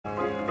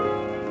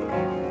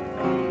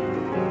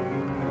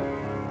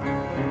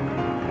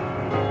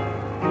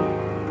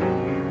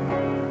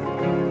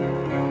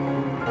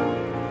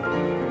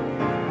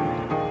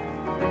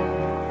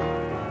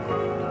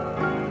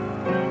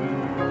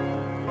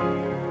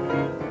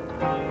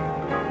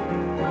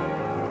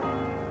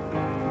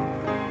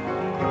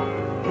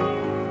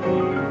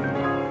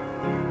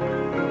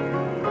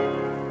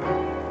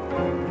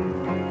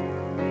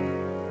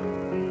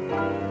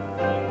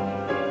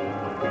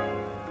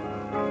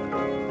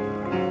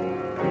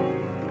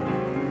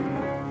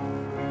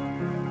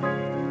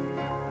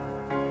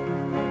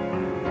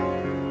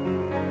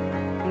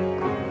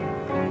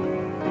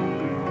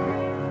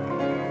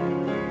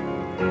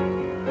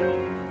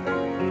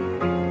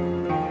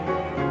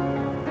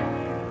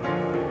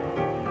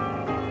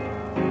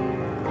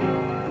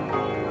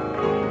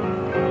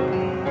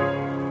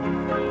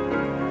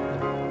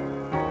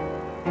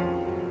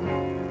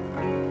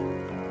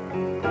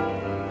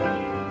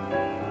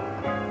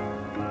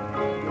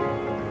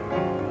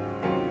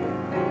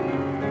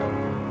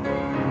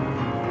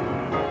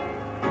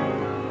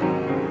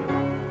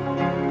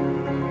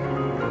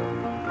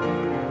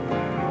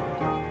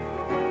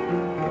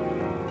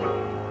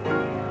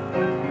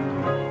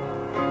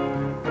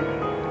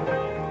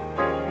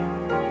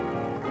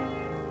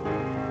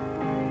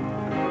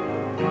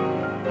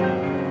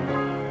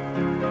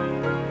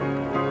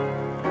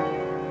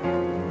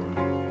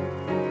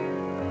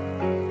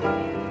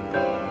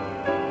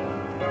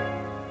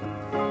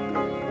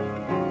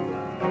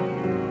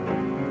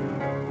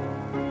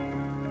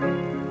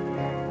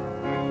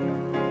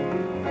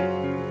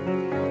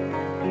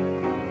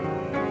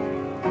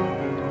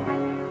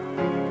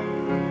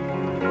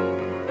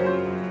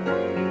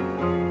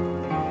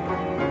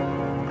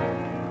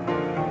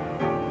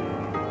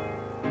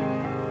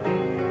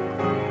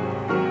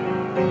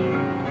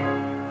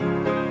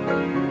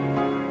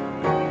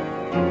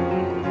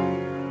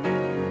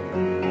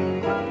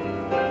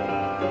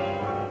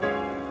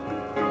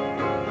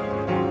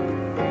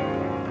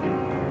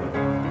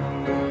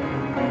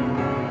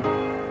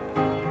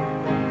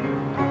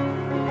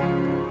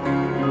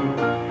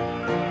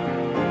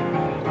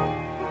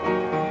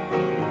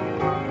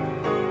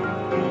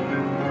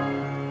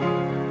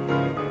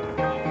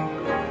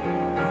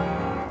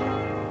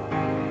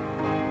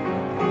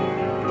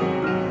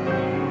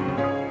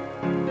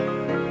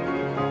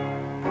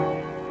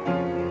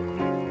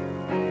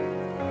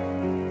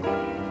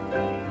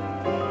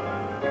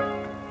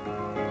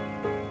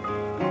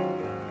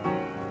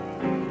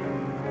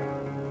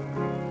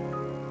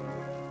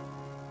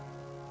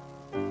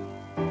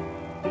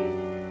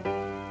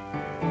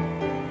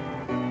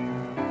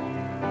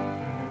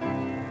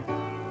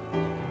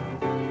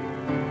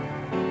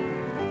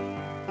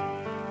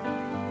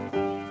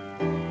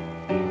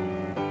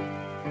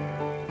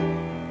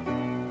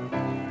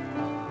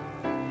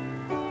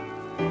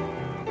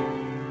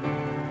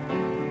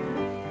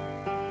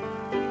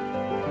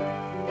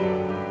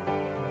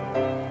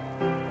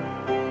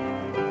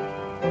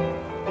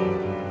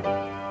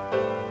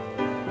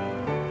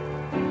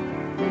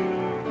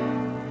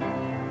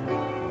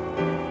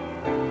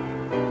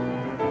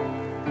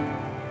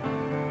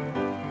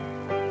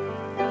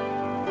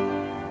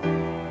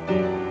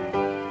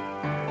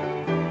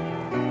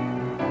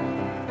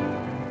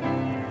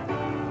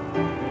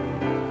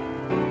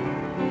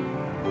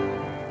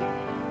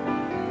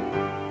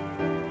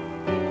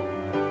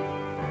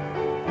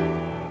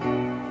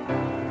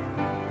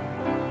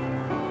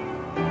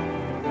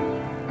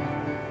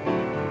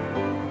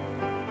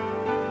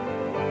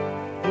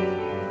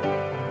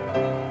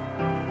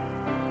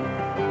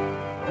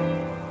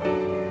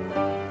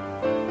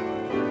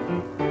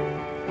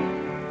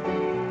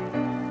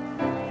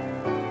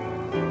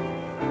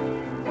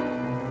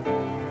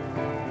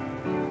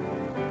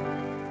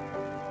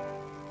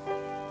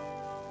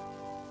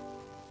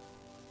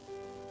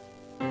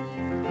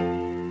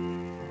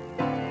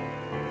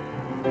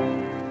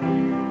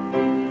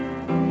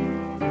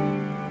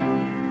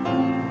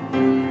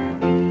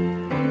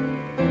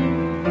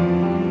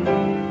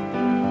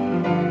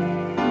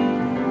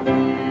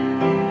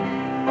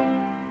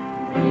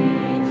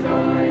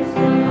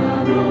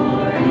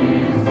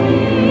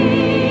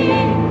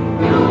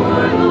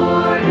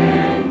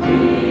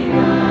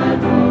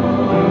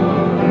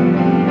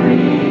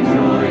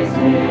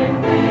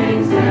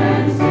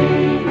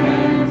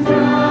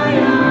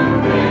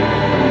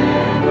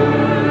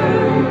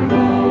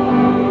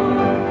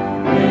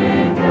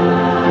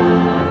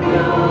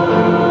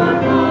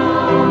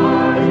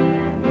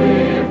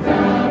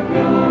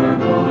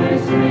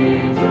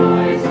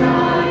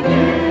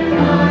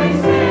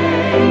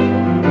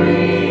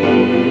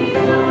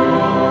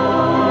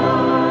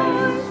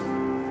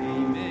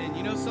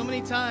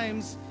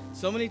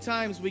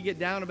times we get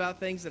down about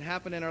things that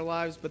happen in our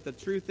lives, but the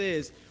truth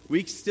is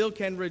we still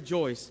can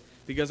rejoice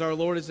because our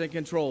Lord is in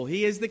control.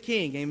 He is the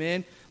King,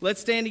 amen? Let's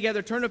stand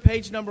together. Turn to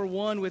page number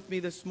 1 with me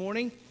this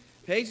morning.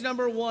 Page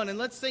number 1, and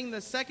let's sing the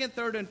 2nd,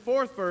 3rd, and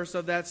 4th verse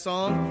of that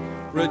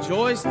song,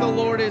 Rejoice, the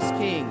Lord is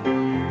King.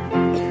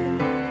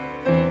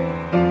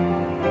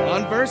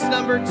 On verse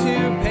number 2,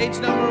 page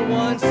number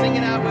 1, sing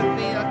it out with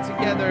me up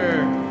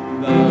together.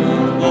 The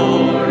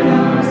Lord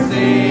our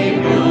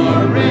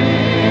Savior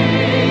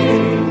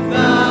reigns,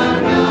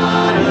 the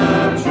God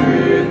of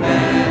truth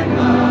and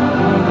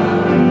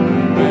love.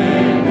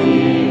 When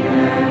He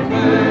had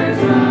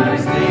purged our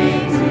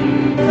stains,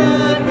 He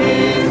took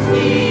His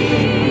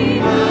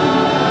seat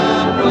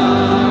above.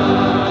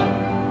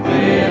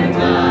 Lift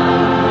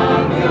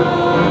up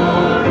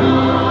your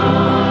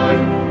heart,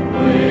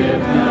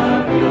 lift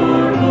up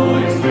your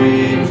voice,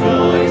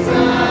 rejoice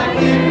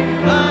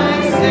again,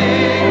 I say.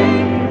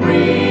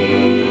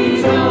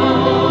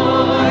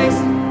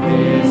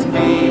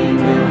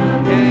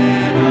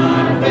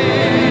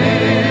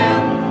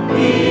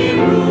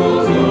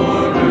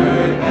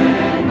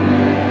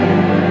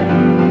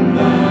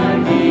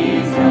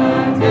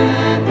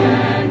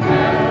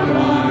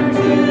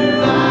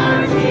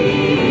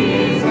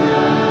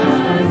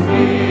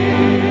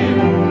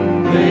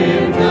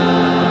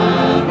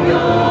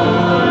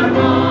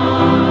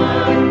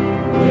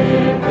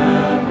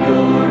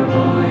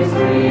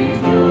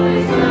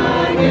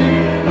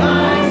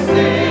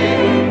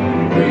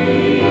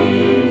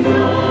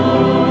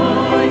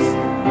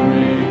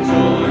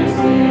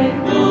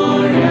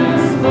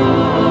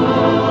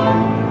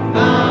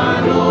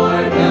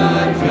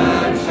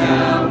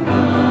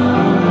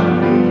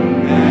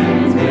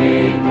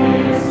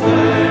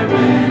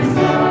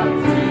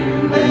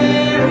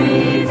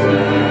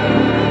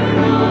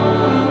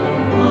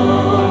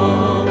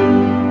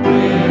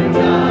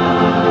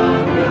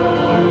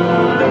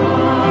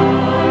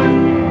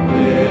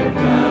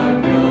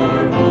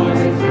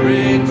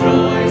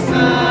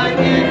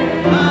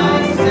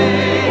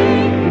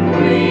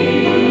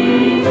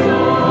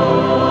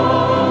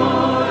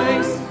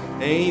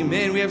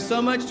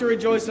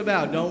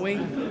 About, don't we?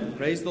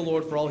 Praise the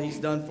Lord for all He's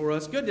done for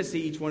us. Good to see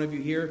each one of you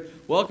here.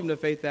 Welcome to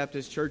Faith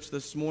Baptist Church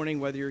this morning.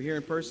 Whether you're here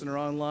in person or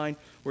online,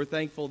 we're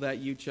thankful that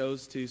you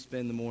chose to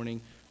spend the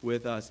morning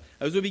with us.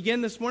 As we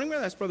begin this morning, we're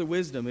going to ask Brother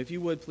Wisdom, if you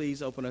would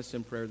please open us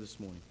in prayer this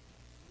morning.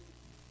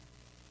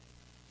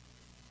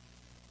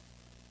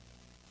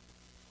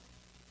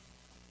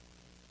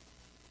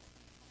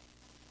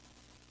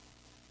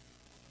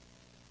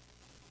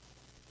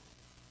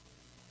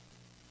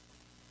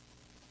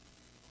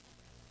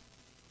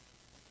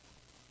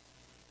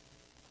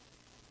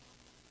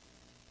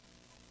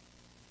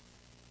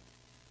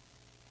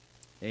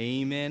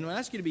 Amen. I'll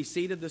ask you to be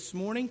seated this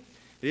morning.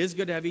 It is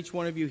good to have each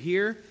one of you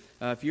here.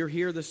 If you're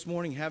here this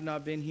morning, have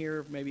not been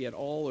here maybe at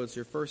all, or it's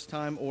your first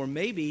time, or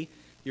maybe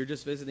you're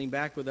just visiting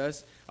back with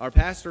us, our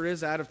pastor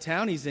is out of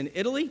town. He's in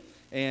Italy,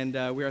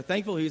 and we are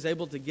thankful he's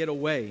able to get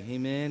away.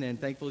 Amen. And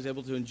thankful he's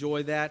able to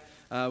enjoy that.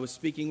 I was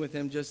speaking with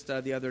him just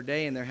the other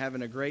day, and they're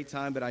having a great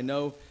time, but I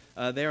know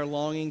they are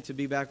longing to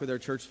be back with their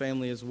church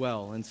family as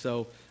well. And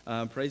so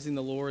praising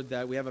the Lord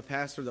that we have a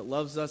pastor that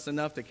loves us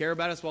enough to care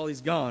about us while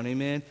he's gone.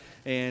 Amen.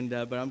 And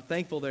but I'm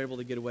thankful they're able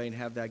to get away and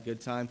have that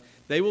good time.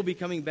 They will be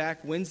coming back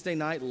Wednesday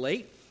night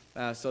late.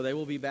 So they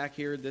will be back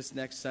here this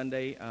next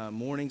Sunday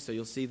morning, so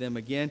you'll see them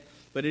again.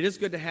 But it is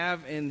good to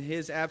have, in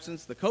his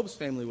absence, the Copes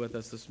family with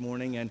us this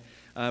morning. And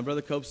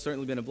Brother Copes has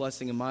certainly been a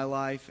blessing in my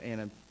life,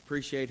 and I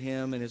appreciate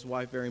him and his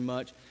wife very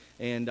much.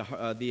 And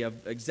the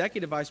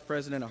executive vice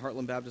president at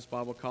Heartland Baptist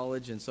Bible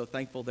College, and so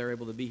thankful they're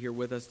able to be here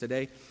with us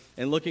today.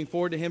 And looking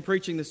forward to him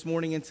preaching this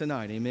morning and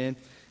tonight, amen.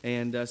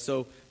 And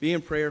so be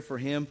in prayer for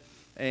him.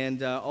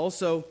 And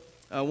also,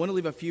 I want to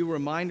leave a few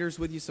reminders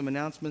with you, some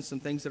announcements, some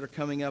things that are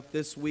coming up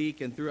this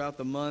week and throughout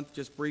the month,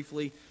 just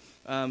briefly.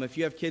 If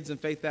you have kids in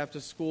Faith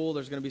Baptist School,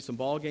 there's going to be some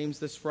ball games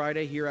this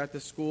Friday here at the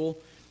school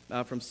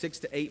from 6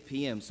 to 8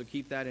 p.m. So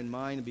keep that in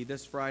mind. It'll be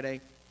this Friday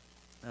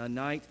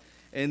night.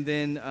 And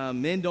then,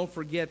 men, don't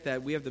forget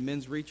that we have the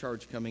Men's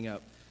Recharge coming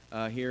up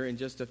here in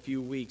just a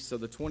few weeks. So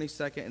the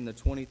 22nd and the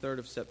 23rd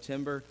of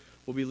September,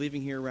 we'll be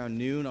leaving here around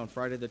noon on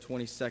Friday the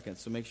 22nd.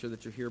 So make sure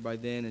that you're here by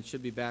then, and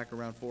should be back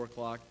around 4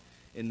 o'clock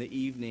in the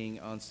evening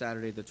on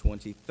Saturday the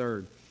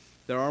 23rd.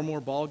 There are more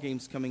ball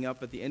games coming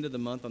up at the end of the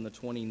month on the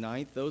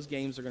 29th. Those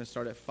games are going to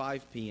start at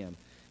 5 p.m.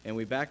 And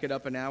we back it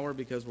up an hour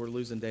because we're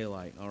losing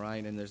daylight, all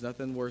right? And there's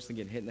nothing worse than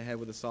getting hit in the head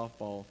with a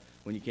softball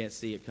when you can't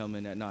see it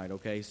coming at night,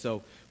 okay?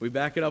 So we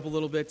back it up a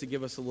little bit to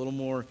give us a little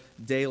more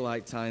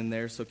daylight time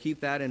there. So keep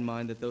that in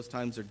mind, that those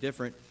times are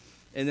different.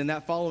 And then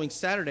that following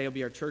Saturday will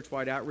be our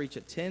church-wide outreach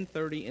at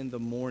 10:30 in the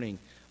morning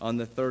on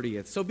the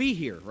 30th. So be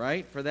here,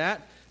 right, for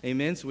that?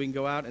 Amen. So we can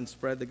go out and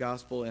spread the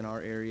gospel in our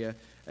area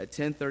at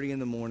 10:30 in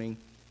the morning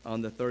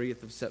on the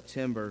 30th of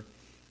September.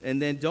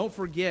 And then don't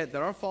forget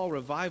that our fall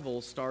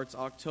revival starts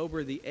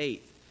October the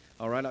 8th.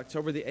 All right,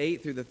 October the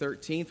 8th through the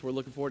 13th. We're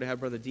looking forward to have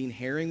Brother Dean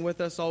Herring with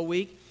us all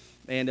week.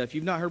 And if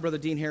you've not heard Brother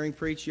Dean Herring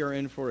preach, you're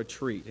in for a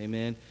treat.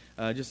 Amen.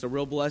 Just a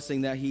real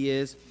blessing that he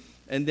is.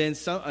 And then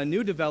a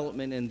new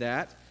development in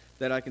that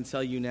I can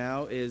tell you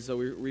now is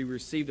we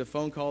received a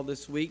phone call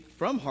this week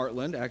from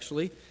Heartland,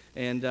 actually.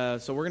 And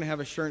so we're going to have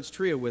Assurance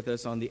Trio with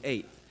us on the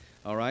 8th.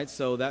 All right,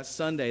 so that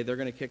Sunday, they're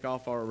going to kick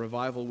off our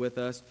revival with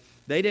us.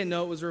 They didn't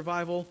know it was a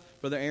revival.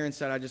 Brother Aaron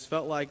said, I just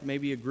felt like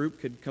maybe a group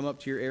could come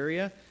up to your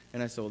area.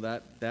 And I said, well,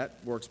 that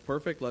works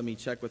perfect. Let me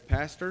check with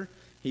Pastor.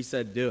 He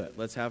said, do it.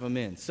 Let's have them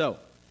in. So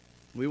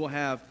we will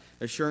have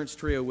Assurance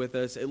Trio with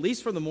us, at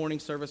least for the morning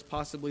service,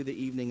 possibly the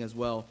evening as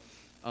well,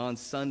 on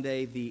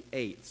Sunday the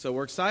 8th. So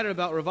we're excited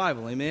about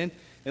revival, amen?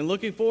 And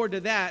looking forward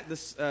to that.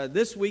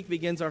 This week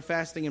begins our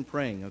fasting and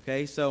praying,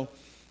 okay? So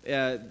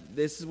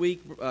this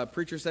week,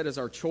 Preacher Said is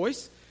our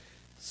choice.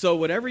 So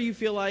whatever you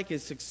feel like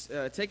is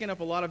taking up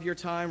a lot of your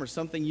time or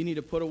something you need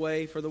to put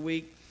away for the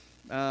week,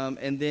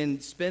 and then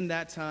spend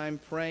that time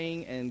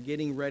praying and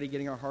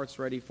getting our hearts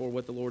ready for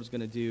what the Lord's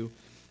going to do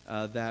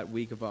that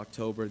week of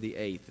October the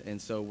 8th.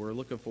 And so we're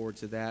looking forward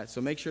to that.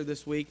 So make sure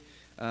this week,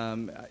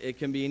 it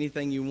can be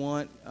anything you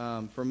want.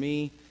 For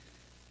me,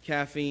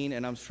 caffeine,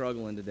 and I'm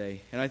struggling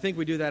today. And I think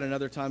we do that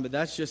another time, but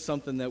that's just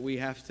something that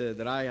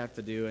I have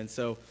to do. And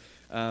so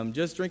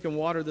just drinking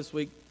water this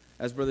week,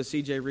 as Brother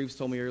C.J. Reeves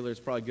told me earlier, it's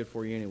probably good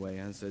for you anyway.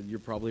 And I said, you're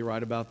probably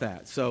right about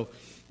that. So,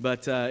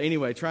 but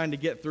anyway, trying to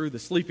get through the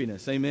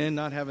sleepiness, amen?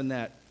 Not having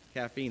that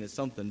caffeine is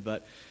something,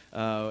 but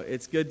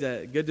it's good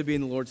to be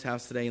in the Lord's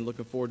house today and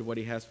looking forward to what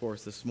He has for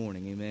us this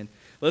morning, amen?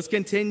 Let's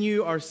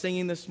continue our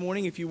singing this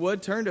morning. If you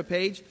would, turn to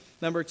page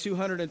number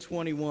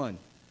 221.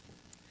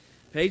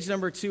 Page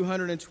number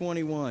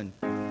 221.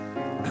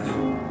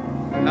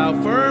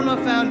 How firm a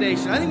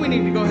foundation. I think we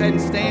need to go ahead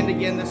and stand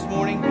again this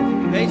morning.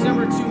 Page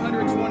number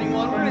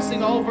 221. We're going to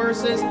sing all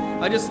verses.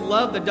 I just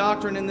love the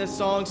doctrine in this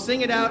song.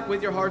 Sing it out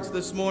with your hearts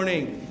this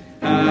morning.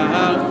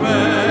 How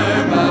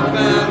firm a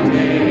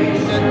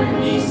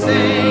foundation, ye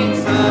saints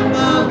of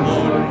the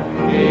Lord,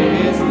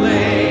 it is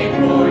laid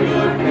for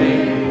your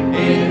faith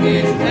in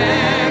His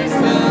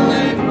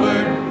excellent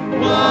word.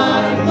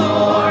 What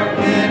more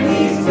can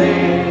He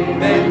say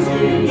than to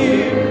you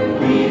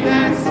He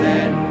has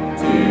said?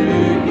 To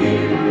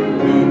you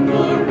who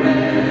for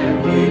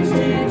refuge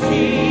to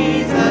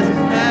Jesus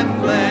have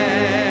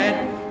fled,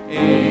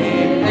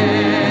 in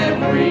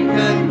every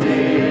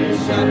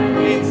condition,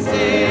 in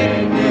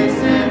sickness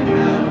and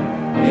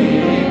health,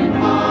 in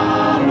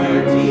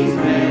poverty's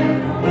bed,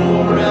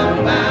 or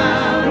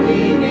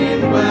abounding in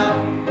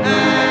wealth,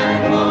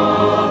 at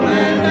home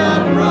and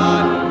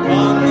abroad,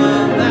 on the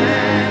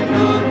land,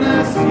 on the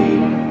sea,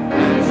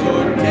 as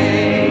your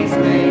days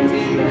may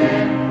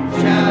demand,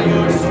 shall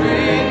your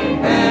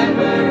strength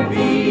ever be.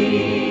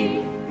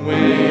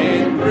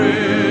 When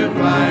through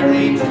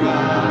fiery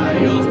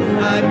trials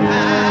thy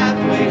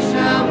pathway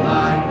shall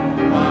lie,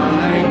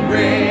 my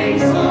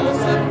grace all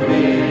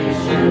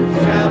sufficient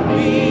shall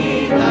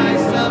be thy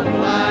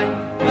supply.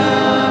 The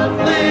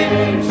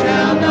flame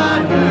shall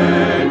not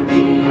hurt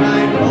thee,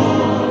 thy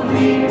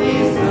only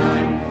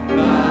design,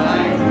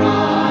 thy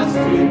cross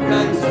to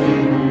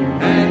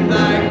consume, and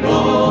thy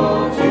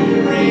gold to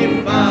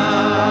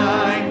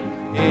refine.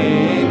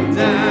 In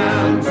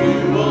down to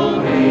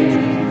old age,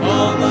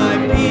 all thy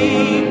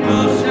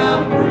people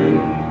shall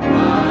prove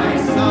my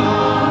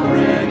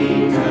sovereign,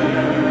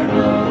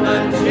 eternal,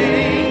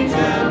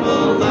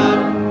 unchangeable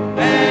love.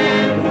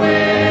 And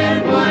when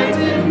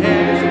whitened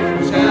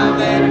hairs shall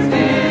their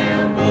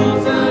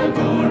temples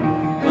adorn,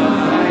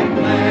 my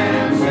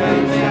plan shall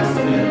yet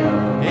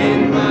still in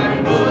my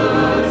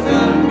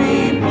bosom be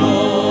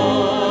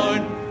born.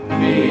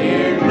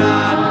 Fear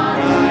not,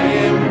 I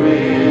am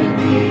with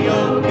thee, O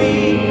be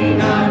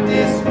not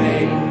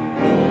dismayed,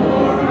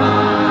 for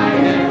I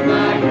am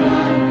thy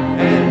God,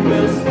 and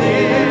will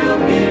still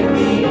give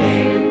thee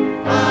aid.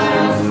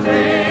 I'll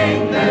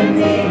strengthen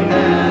thee,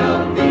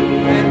 help thee,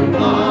 and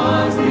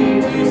cause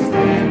thee to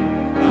stand,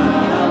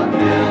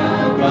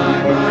 upheld by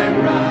my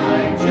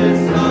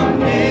righteous,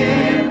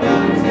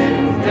 omnipotent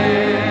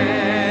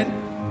hand.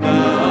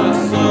 The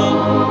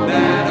soul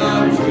that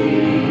of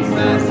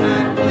Jesus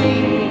hath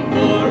gleaned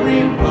for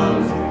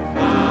repose,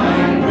 I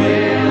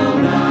will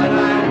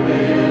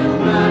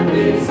not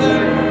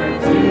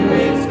deserve to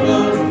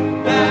expose.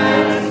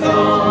 That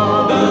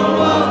soul, though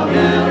all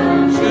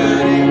hell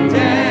should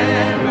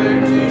endeavor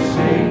to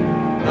shake,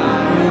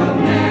 I'll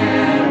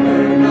never,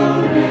 no,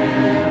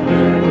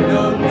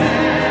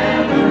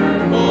 never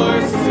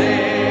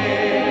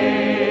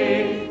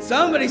forsake.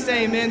 Somebody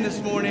say amen this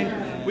morning.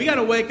 We got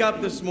to wake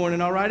up this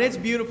morning, all right? It's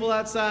beautiful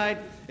outside.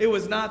 It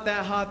was not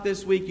that hot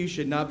this week. You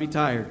should not be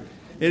tired.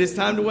 It is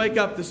time to wake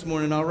up this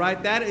morning, all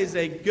right? That is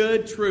a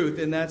good truth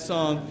in that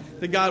song,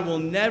 that God will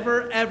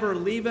never, ever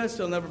leave us.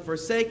 He'll never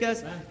forsake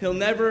us. He'll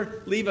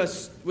never leave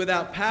us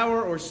without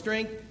power or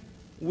strength.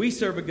 We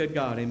serve a good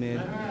God,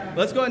 amen.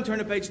 Let's go ahead and turn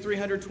to page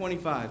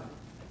 325.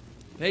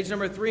 Page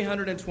number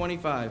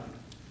 325.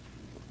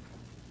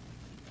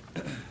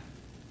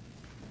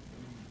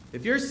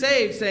 If you're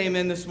saved, say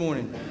amen this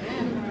morning.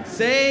 Amen.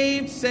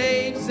 Saved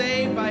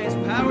by His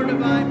power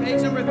divine.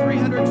 Page number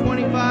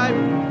 325.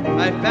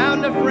 I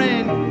found a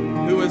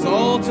friend who is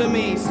all to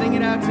me. Sing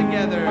it out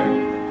together.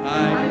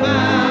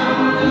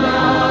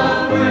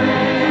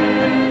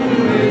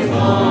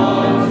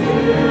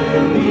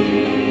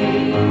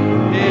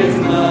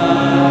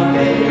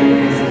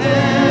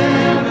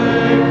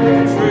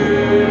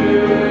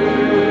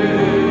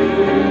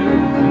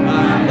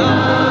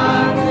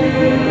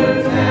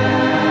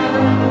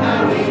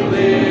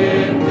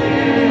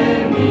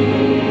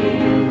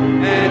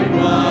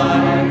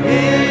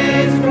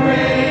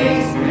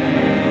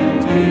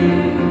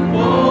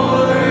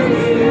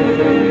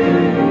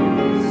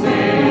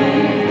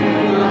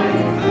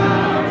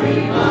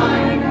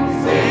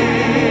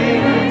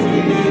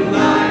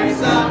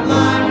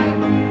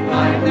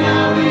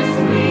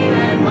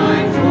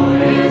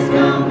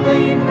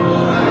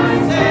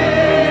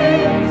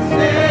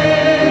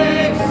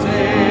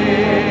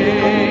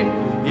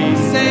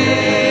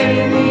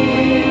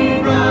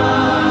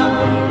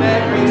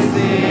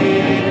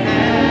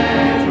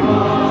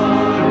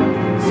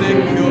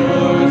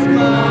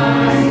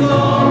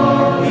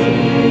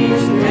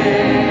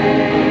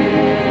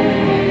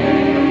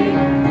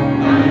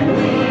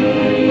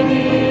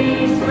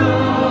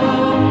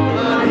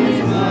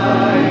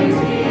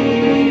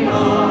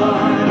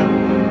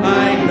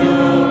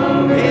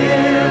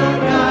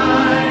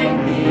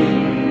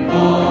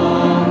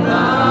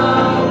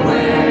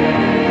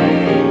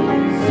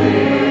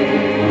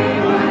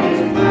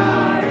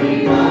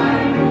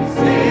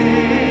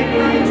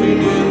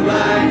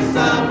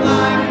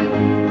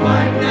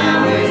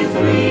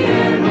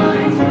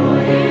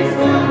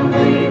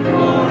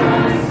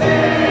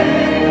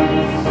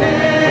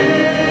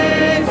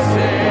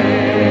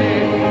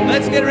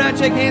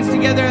 Shake hands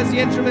together as the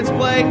instruments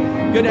play.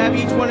 Good to have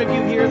each one of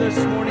you here this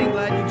morning.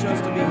 Glad you chose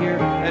to be here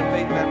at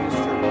Faith Baptist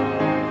Church.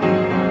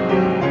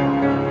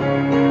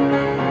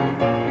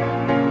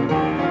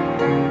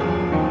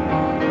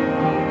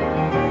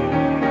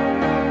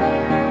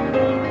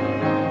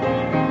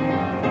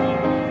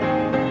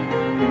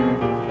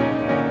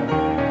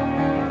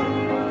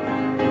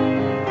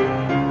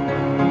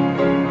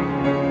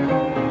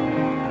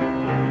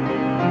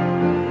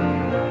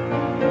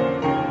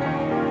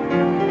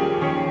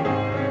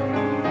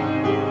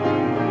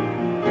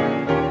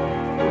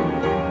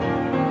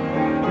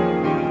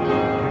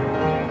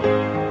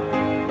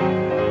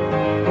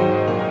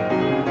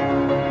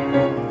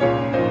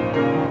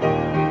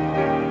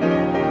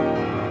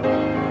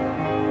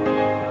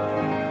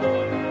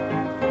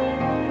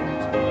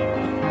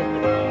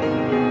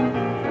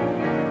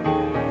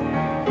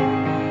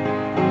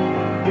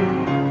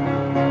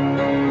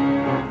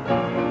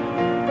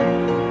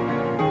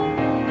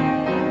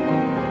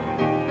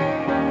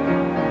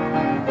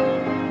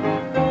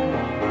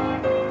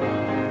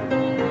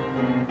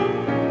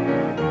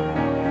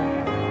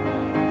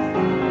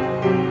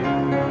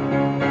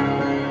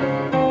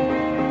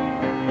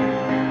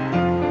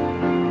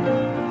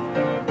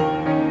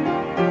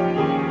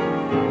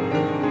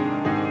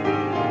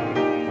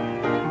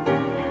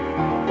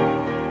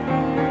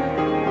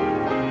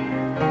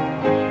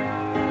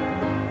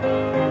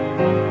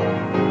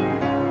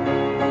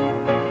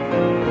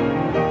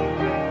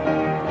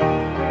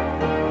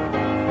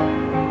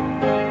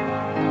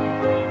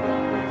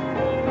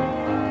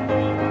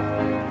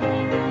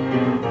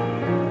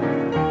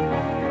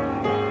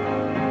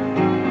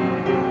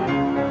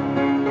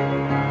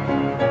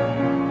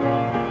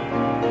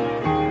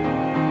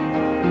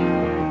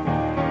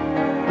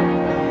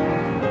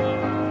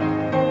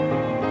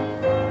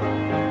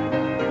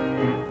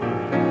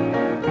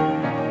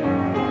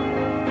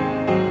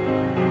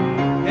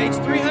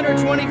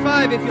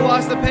 If you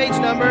lost the page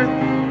number,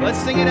 let's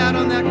sing it out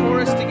on that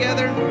chorus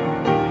together.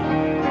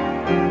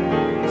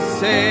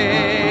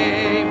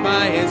 Saved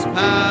by His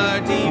power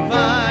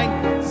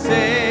divine,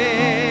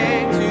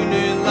 saved to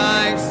new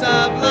life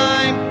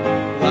sublime.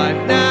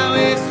 Life now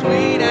is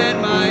sweet and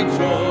my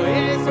joy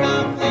is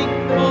complete,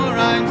 for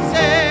I'm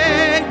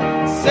saved,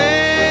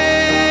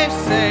 saved,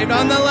 saved.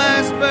 On the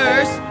last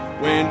verse,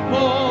 when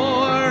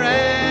poor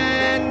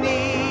and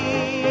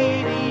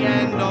needy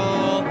and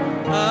all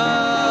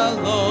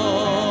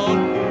alone,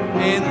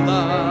 in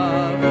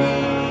love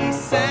He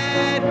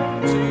said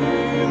to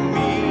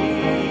me,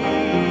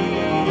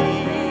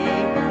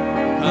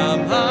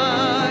 come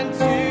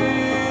unto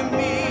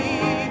me,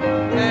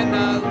 and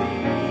I'll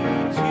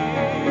lead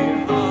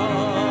you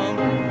home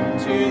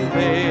to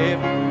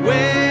live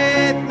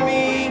with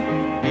me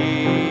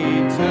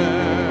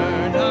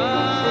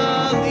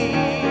eternally.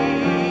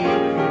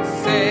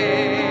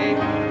 Saved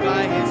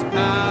by His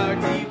power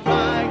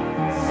divine,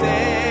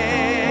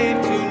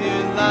 saved to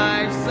new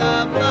life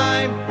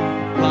sublime.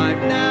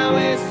 Life now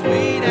is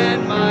sweet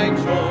and my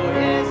joy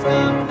is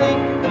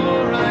complete,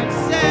 for I'm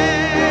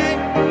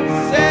saved,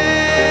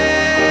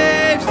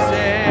 saved,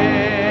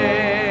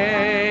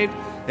 saved.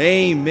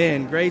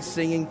 Amen. Great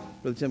singing.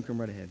 Brother Tim,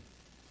 come right ahead.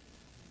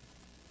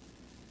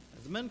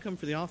 As the men come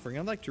for the offering,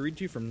 I'd like to read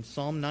to you from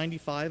Psalm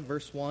 95,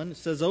 verse 1. It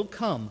says, O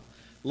come,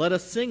 let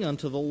us sing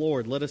unto the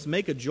Lord. Let us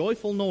make a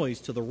joyful noise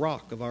to the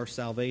rock of our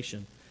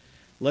salvation.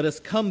 Let us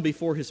come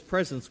before His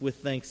presence with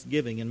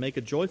thanksgiving, and make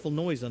a joyful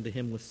noise unto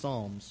Him with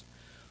psalms.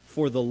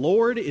 For the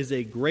Lord is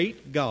a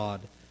great God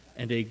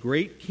and a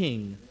great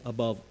King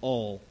above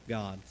all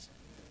gods.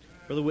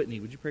 Brother Whitney,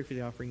 would you pray for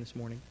the offering this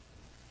morning?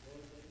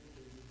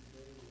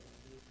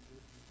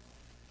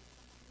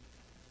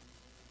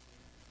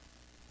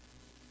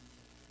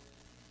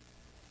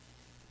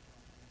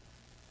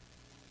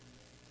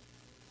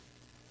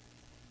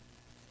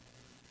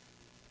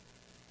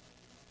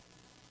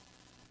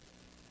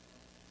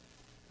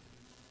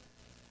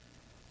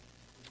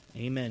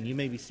 Amen. You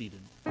may be seated.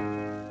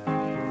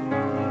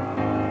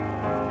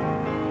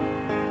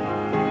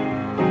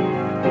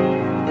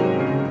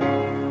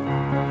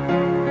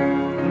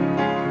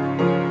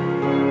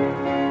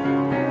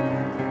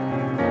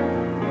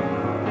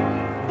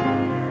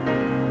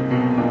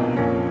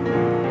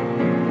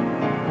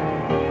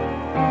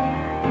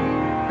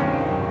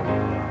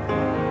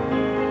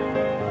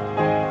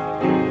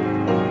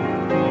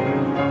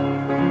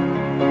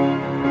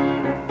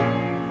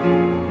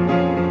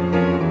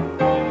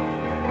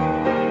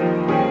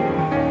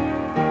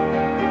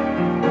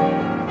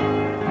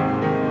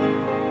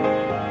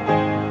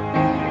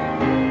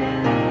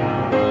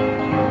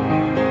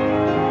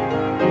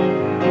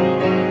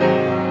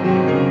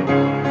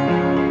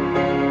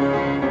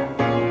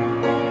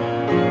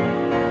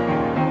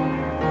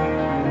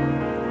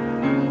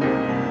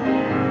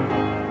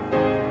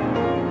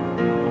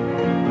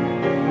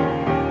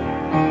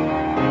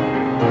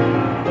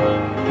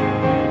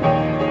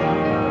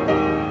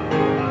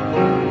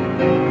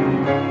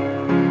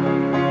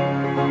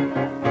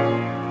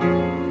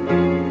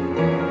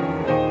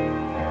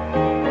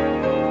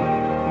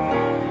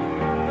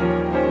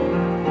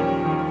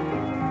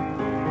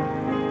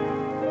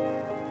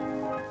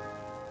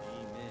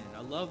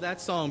 That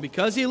song,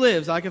 Because He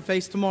Lives, I Can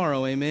Face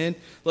Tomorrow. Amen.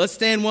 Let's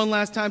stand one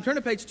last time. Turn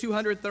to page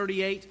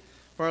 238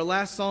 for our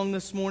last song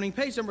this morning.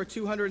 Page number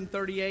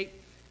 238.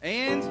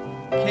 And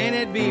Can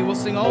It Be? We'll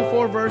sing all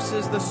 4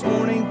 verses this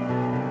morning.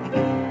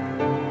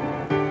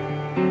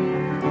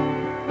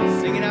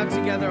 Sing it out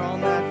together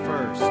on that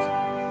first.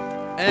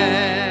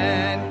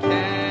 And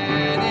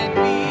can it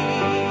be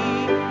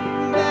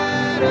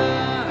that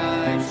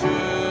I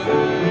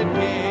should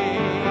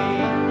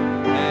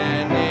gain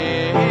an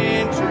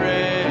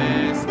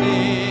interest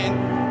in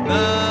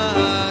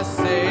the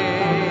Savior's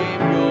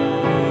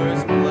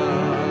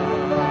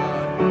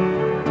blood?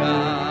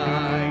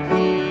 Died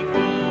He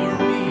for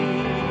me,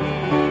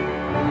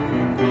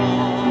 who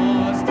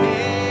caused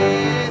His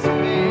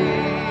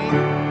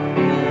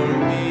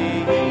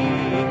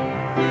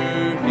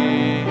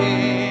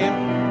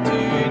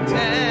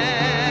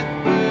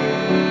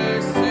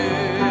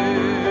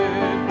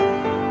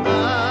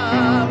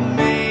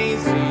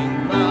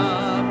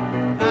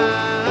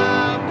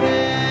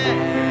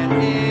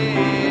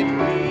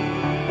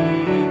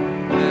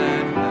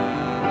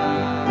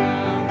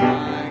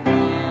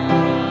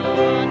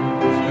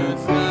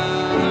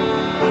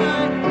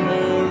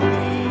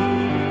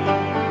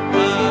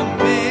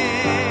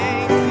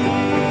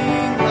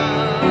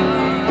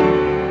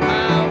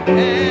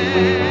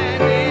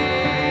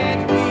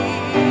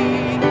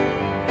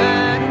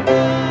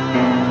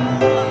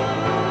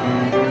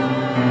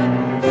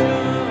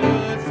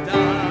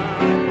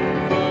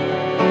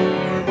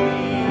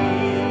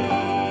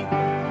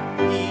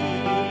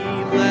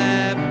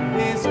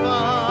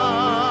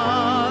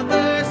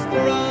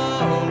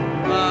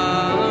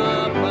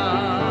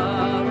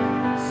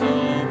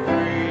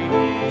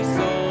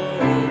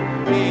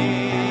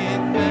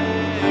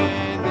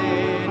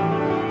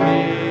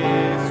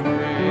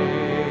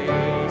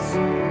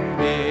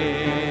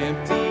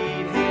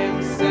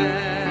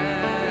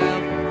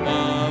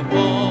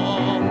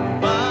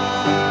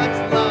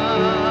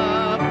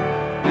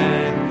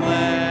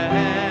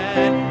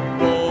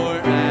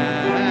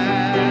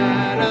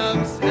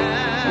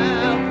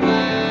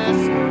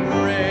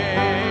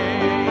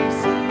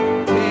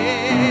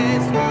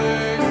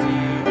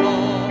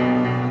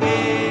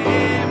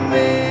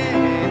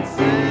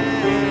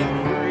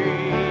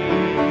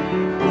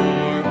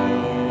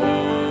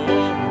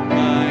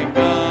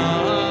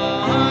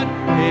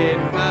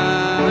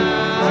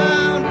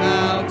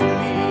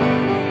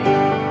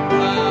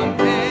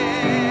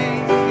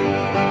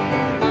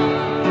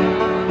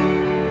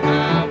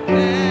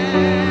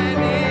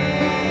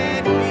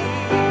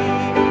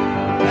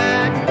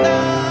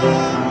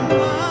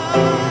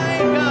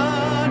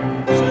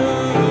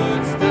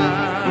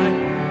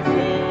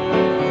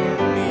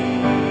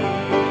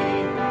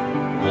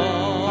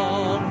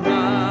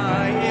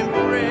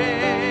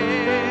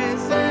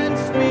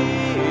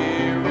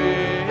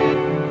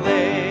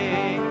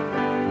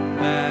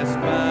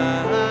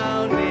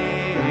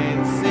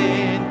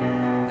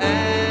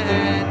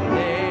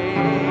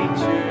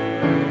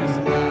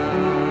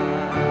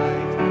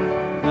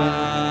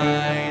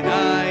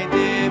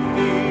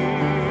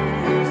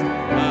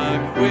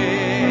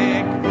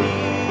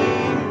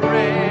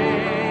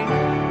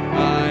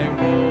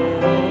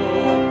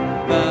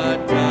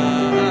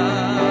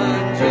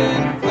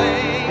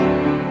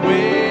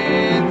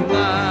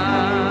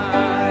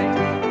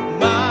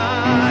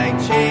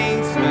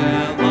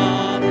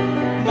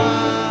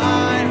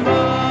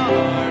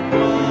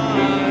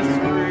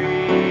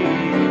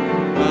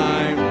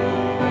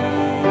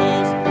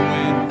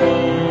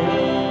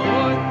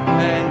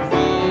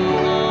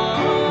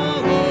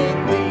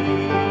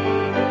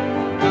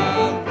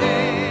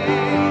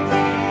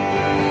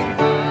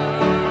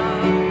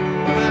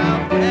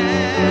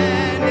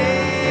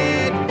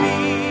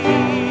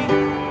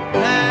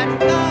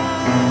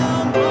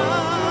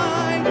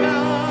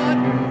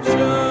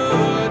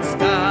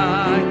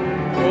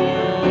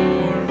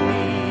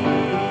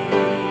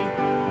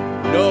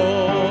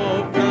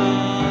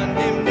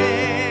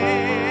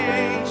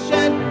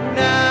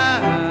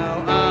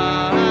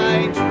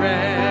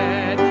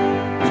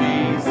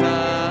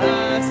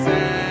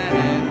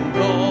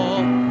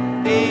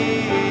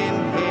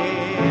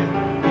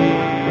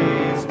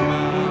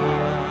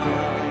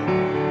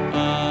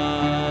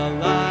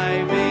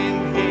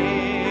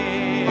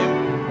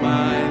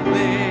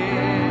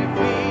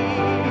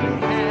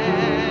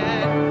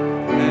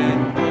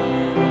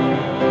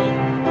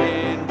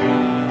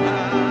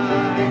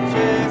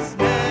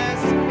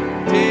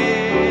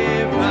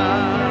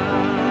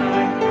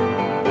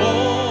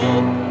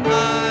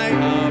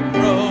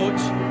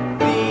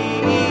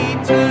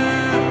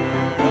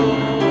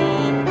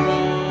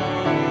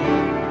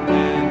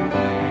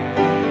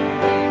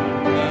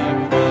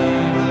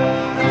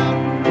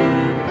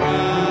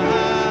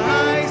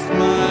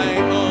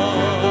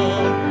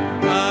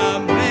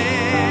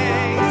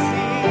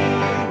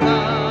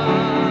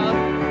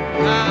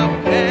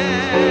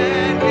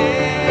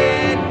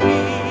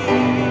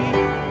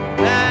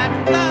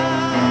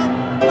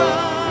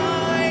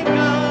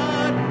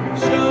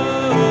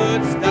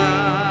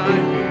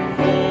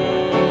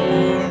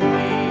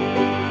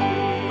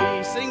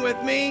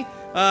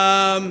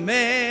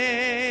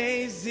Amazing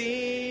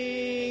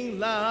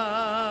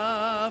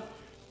love,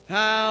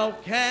 how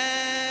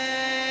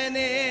can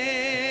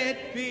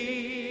it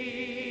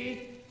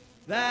be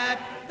that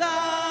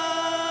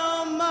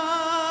thou,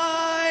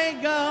 my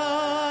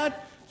God,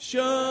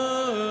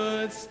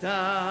 shouldst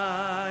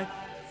die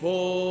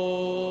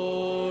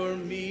for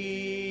me?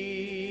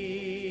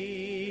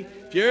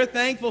 If you're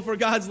thankful for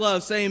God's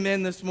love, say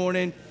amen this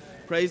morning.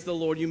 Praise the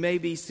Lord. You may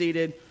be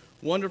seated.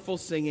 Wonderful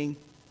singing.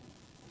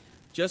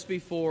 Just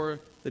before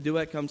the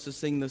duet comes to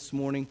sing this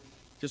morning,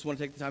 just want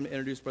to take the time to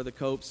introduce Brother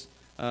Copes.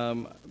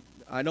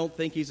 I don't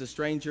think he's a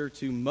stranger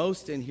to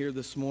most in here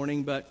this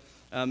morning, but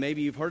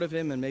maybe you've heard of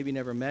him and maybe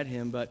never met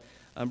him. But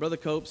Brother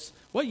Copes,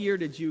 what year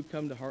did you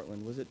come to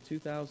Heartland? Was it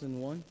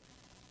 2001?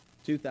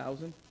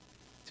 2000?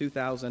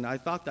 2000. I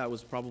thought that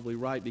was probably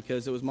right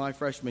because it was my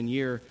freshman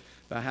year,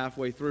 about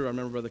halfway through. I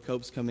remember Brother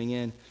Copes coming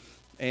in.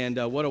 And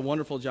what a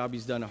wonderful job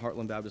he's done at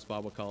Heartland Baptist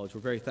Bible College. We're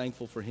very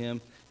thankful for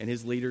him and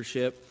his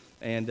leadership.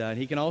 And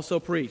he can also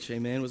preach.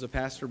 Amen. Was a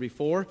pastor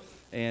before.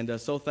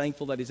 And so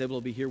thankful that he's able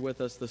to be here with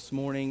us this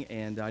morning.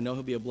 And I know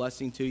he'll be a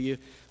blessing to you.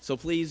 So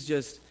please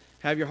just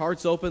have your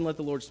hearts open. Let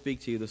the Lord speak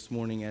to you this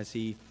morning as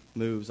he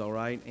moves, all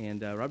right?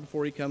 And right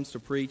before he comes to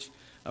preach,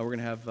 we're going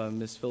to have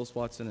Miss Phyllis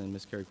Watson and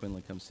Miss Carrie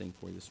Quinlan come sing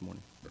for you this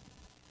morning.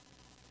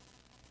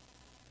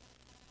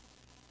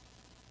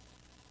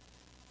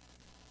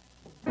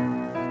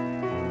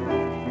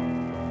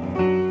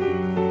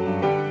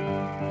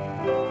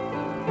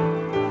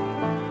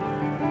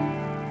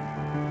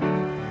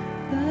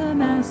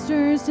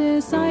 Master's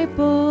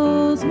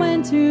disciples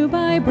went to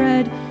buy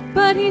bread,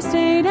 but he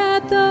stayed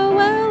at the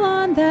well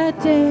on that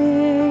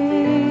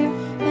day.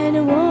 And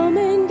a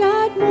woman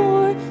got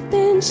more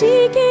than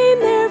she came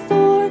there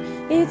for.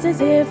 It's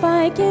as if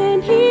I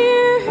can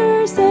hear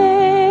her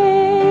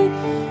say,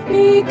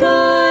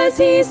 because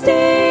he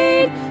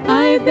stayed,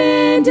 I've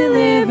been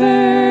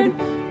delivered.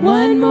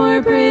 One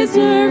more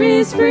prisoner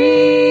is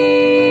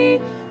free.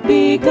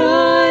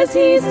 Because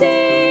he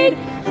stayed,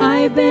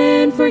 I've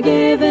been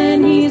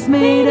forgiven. He's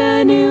made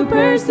a new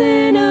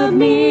person of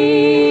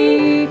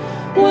me.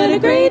 What a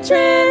great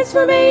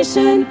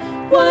transformation.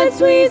 What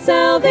sweet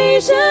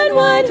salvation.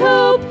 What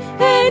hope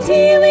and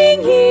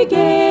healing he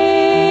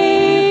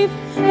gave.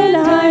 And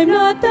I'm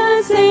not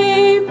the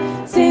same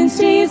since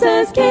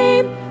Jesus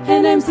came.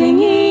 And I'm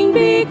singing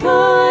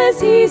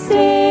because he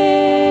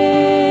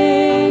stayed.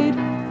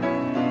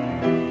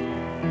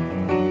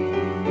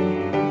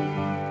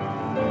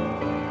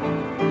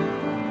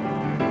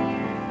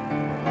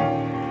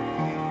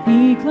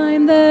 He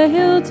climbed the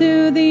hill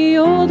to the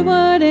old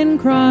wooden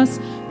cross,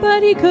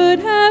 but he could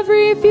have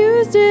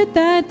refused it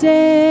that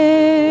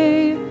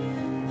day.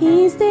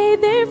 He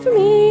stayed there for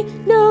me,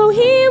 no,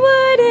 he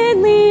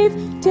wouldn't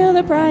leave, till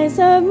the price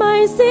of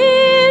my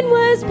sin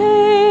was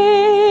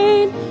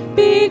paid.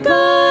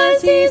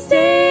 Because he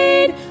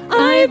stayed,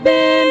 I've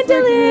been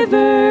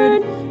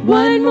delivered.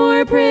 One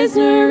more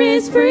prisoner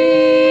is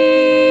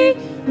free.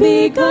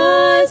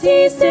 Because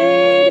he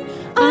stayed,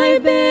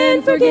 I've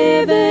been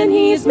forgiven.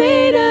 He's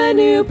made a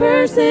new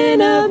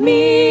person of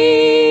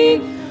me.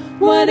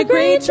 What a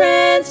great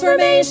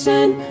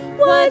transformation.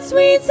 What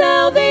sweet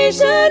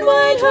salvation.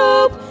 What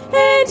hope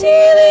and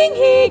healing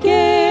he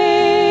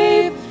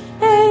gave.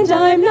 And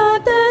I'm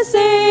not the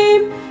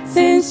same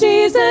since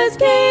Jesus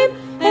came.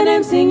 And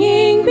I'm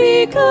singing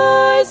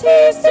because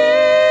he stayed.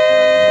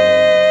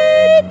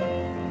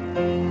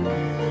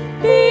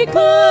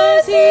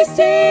 Because he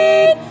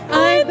stayed,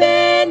 I've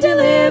been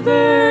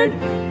delivered.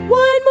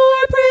 One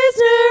more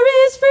prisoner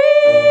is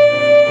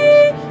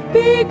free.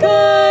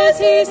 Because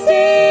he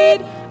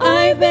stayed,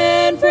 I've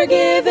been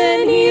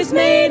forgiven. He's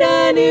made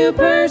a new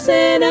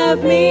person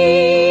of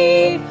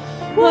me.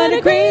 What a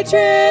great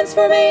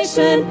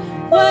transformation.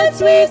 What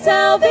sweet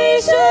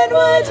salvation.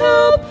 What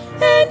hope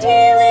and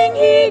healing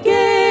he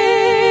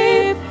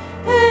gave.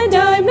 And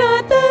I'm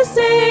not the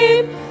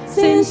same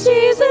since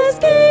Jesus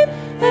came.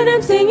 And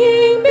I'm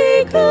singing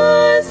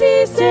because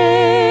he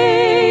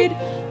stayed.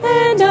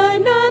 And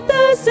I'm not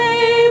the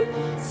same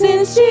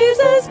since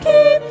Jesus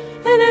came.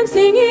 And I'm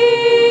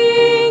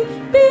singing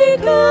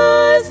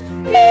because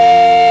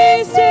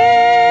he stayed.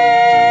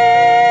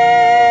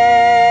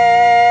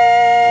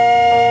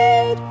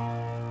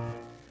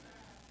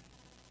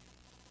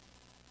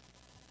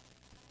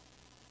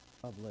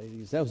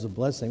 Ladies, that was a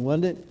blessing,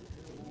 wasn't it?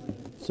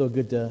 So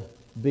good to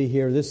be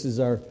here. This is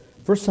our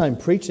first time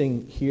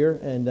preaching here,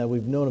 and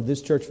we've known of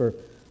this church for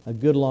a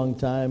good long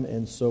time,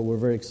 and so we're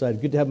very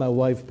excited. Good to have my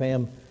wife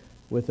Pam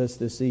with us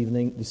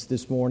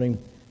this morning,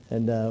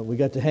 and we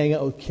got to hang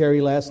out with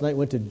Carrie last night.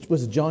 Went to,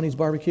 was it Johnny's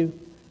Barbecue?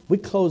 We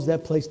closed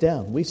that place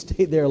down. We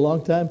stayed there a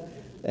long time,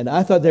 and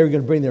I thought they were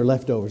going to bring their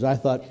leftovers. I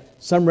thought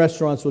some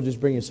restaurants will just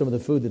bring you some of the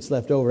food that's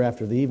left over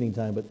after the evening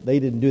time, but they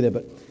didn't do that,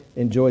 but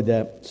enjoyed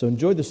that. So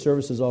enjoyed the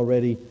services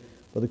already.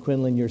 Brother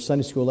Quinlan, your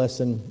Sunday school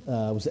lesson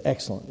was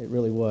excellent. It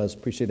really was.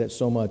 Appreciate that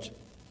so much.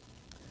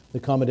 The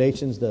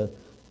accommodations, the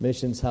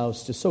missions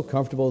house, just so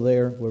comfortable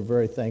there. We're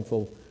very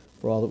thankful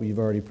for all that you've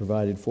already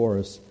provided for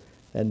us.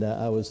 And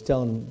I was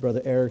telling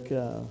Brother Eric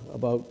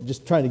about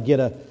just trying to get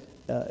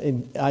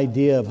an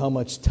idea of how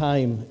much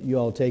time you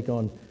all take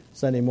on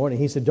Sunday morning.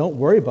 He said, don't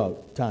worry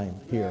about time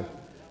here.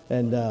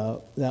 And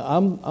now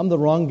I'm the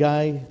wrong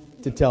guy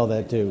to tell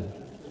that to.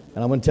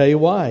 And I'm going to tell you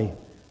why.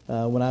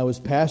 When I was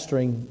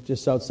pastoring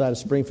just outside of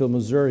Springfield,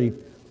 Missouri,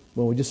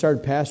 when we just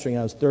started pastoring,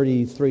 I was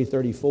 33,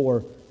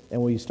 34,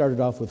 and we started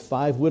off with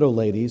 5 widow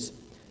ladies,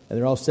 and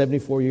they're all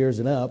 74 years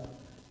and up.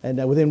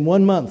 And within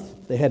 1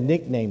 month, they had a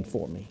nickname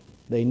for me.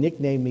 They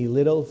nicknamed me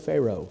Little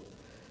Pharaoh.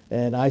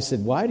 And I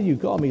said, why do you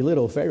call me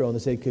Little Pharaoh? And they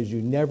said, because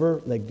you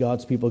never let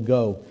God's people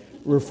go.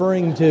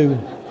 Referring to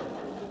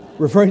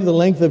the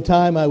length of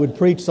time I would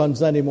preach on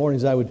Sunday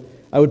mornings. I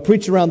would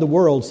preach around the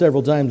world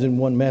several times in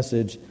one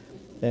message.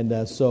 And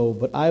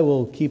but I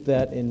will keep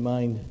that in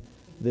mind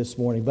this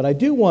morning. But I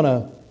want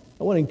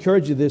to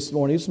encourage you this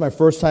morning. This is my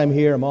first time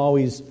here. I'm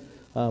always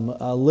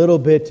a little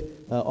bit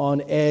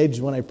on edge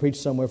when I preach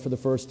somewhere for the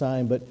first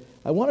time. But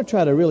I want to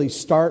try to really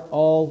start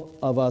all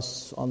of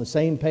us on the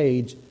same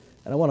page.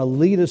 And I want to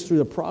lead us through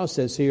the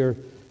process here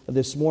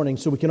this morning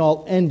so we can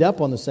all end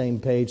up on the same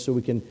page, so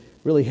we can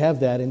really have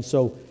that. And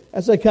so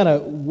as I kind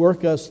of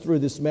work us through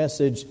this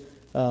message,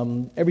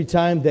 every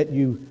time that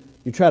you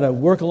try to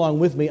work along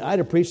with me, I'd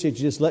appreciate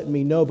you just letting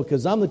me know,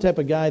 because I'm the type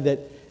of guy that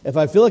if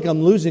I feel like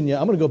I'm losing you,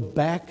 I'm going to go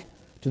back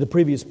to the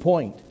previous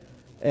point.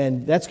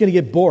 And that's going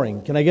to get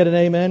boring. Can I get an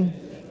amen?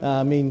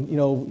 I mean,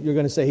 you're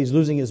going to say he's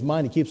losing his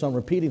mind. He keeps on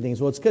repeating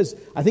things. Well, it's because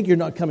I think you're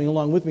not coming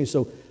along with me.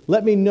 So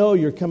let me know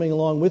you're coming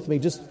along with me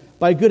just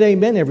by a good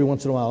amen every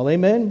once in a while.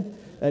 Amen?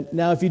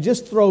 Now, if you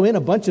just throw in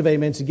a bunch of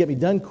amens to get me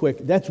done quick,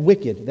 that's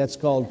wicked.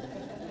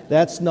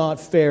 That's not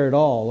fair at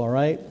all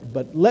right?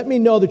 But let me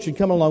know that you're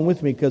coming along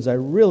with me, because I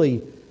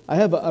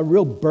have a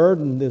real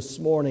burden this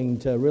morning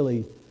to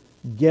really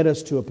get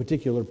us to a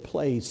particular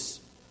place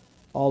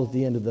all at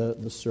the end of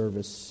the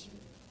service.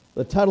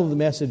 The title of the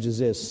message is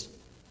this: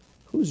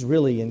 who's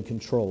really in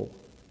control?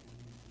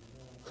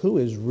 Who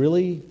is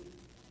really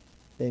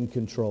in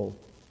control?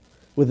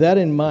 With that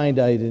in mind,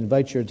 I'd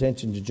invite your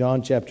attention to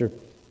John chapter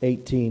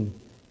 18.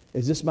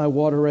 Is this my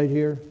water right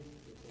here?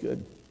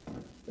 Good.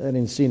 I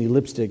didn't see any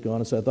lipstick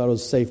on it, so I thought it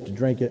was safe to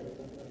drink it.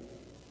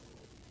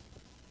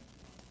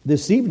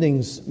 This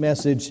evening's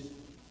message,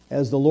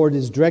 as the Lord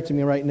is directing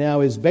me right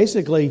now, is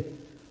basically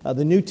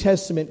the New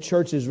Testament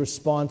church's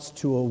response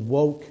to a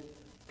woke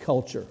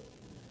culture.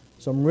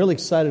 So I'm really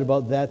excited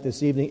about that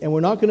this evening. And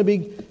we're not going to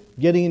be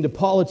getting into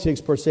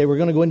politics per se. We're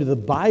going to go into the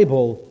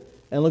Bible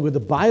and look what the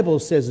Bible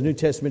says the New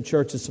Testament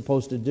church is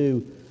supposed to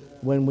do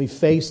when we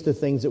face the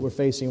things that we're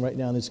facing right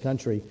now in this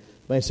country.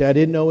 When I say I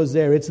didn't know it was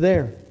there, it's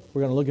there.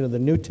 We're going to look into the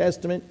New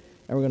Testament,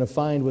 and we're going to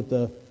find what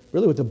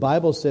the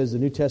Bible says the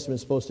New Testament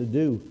is supposed to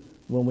do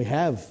when we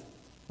have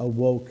a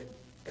woke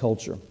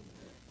culture.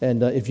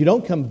 And if you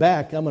don't come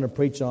back, I'm going to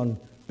preach on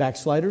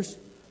backsliders,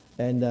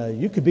 and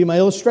you could be my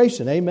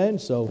illustration, amen?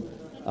 So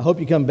I hope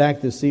you come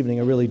back this evening,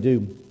 I really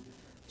do.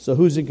 So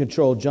who's in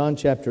control? John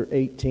chapter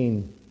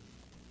 18.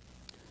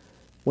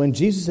 When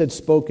Jesus had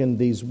spoken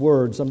these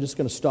words, I'm just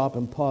going to stop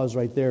and pause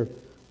right there.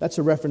 That's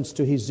a reference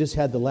to he's just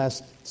had the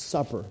Last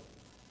Supper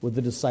with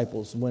the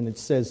disciples. When it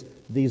says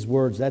these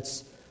words,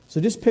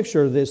 so just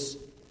picture this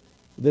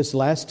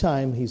last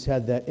time he's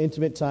had that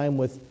intimate time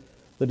with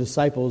the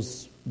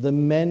disciples, the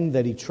men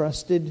that he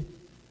trusted,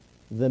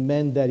 the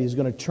men that he's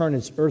going to turn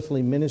his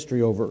earthly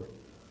ministry over.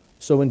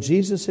 So when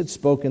Jesus had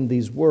spoken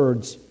these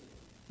words,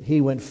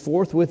 he went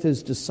forth with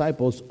his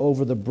disciples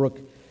over the brook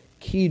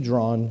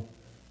Kidron,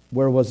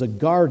 where was a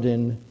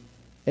garden,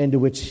 into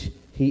which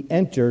he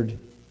entered,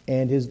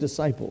 and his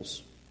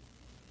disciples.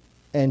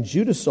 And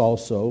Judas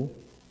also,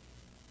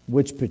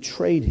 which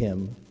betrayed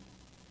him,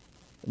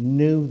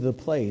 knew the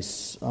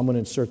place. I'm going to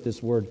insert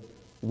this word.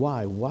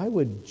 Why? Why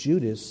would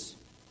Judas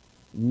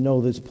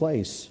know this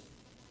place?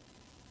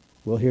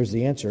 Well, here's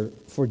the answer.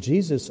 For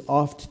Jesus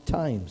oft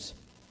times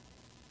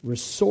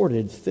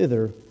resorted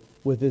thither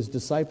with his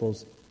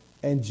disciples.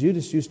 And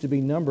Judas used to be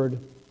numbered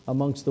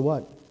amongst the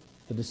what?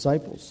 The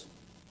disciples.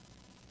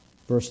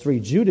 Verse 3,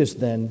 Judas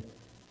then,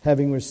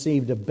 having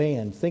received a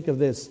band, think of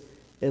this,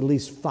 at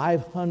least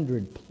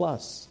 500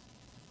 plus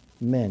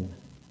men.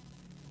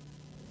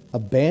 A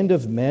band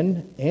of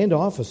men and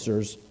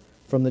officers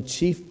from the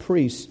chief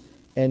priests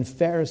and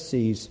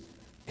Pharisees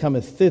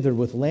cometh thither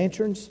with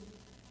lanterns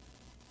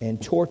and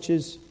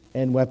torches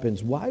and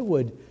weapons. Why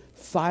would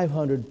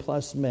 500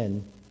 plus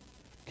men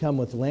come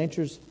with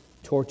lanterns,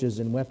 torches,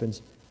 and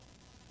weapons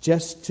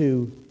just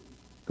to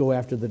go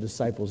after the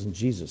disciples and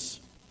Jesus?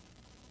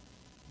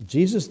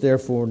 Jesus,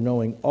 therefore,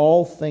 knowing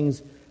all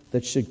things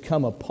that should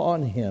come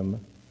upon him,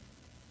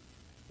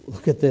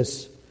 look at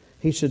this,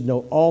 he should know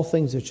all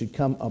things that should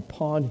come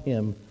upon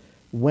him,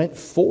 went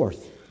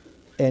forth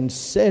and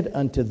said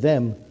unto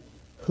them,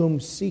 Whom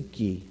seek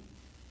ye?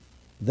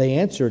 They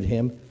answered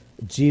him,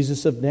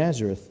 Jesus of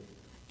Nazareth.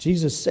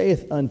 Jesus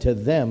saith unto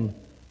them,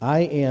 I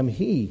am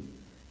he.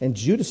 And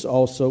Judas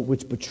also,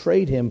 which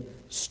betrayed him,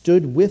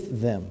 stood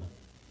with them.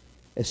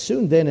 As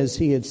soon then as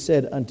he had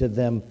said unto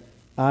them,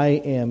 I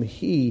am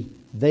he,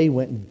 they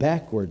went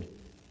backward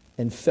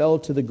and fell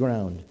to the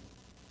ground.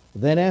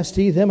 Then asked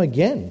he them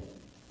again,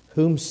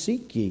 Whom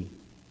seek ye?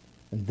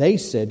 And they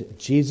said,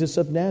 Jesus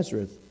of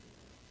Nazareth.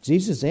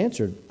 Jesus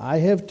answered, I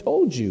have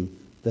told you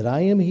that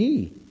I am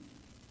he.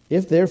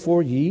 If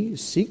therefore ye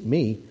seek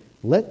me,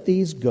 let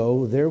these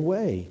go their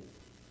way,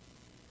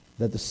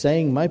 that the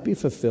saying might be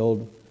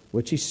fulfilled,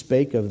 which he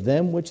spake, of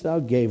them which thou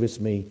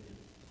gavest me,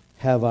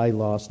 have I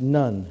lost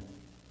none.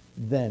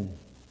 Then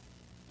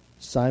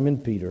Simon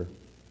Peter,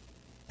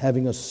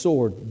 having a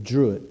sword,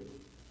 drew it,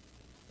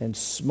 and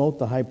smote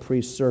the high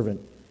priest's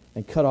servant,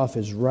 and cut off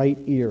his right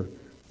ear.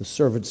 The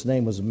servant's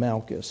name was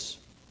Malchus.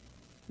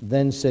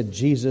 Then said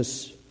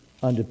Jesus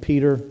unto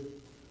Peter,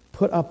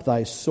 Put up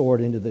thy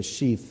sword into the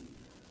sheath.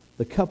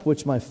 The cup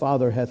which my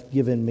Father hath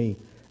given me,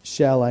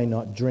 shall I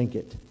not drink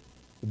it?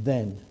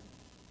 Then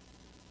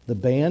the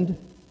band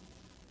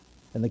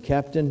and the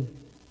captain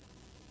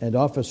and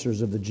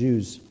officers of the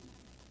Jews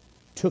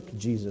took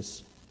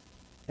Jesus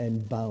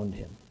and bound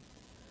him.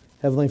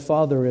 Heavenly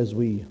Father, as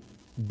we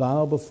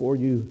bow before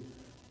you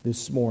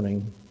this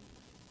morning,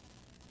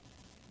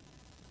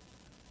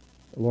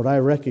 Lord, I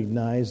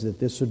recognize that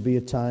this would be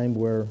a time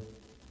where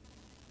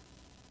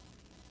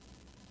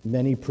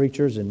many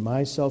preachers, and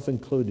myself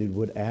included,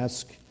 would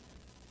ask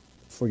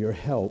for your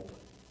help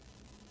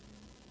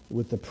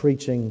with the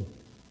preaching,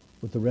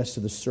 with the rest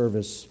of the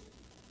service.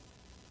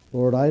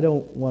 Lord, I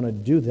don't want to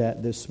do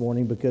that this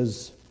morning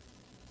because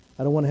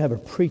I don't want to have a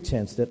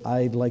pretense that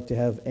I'd like to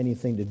have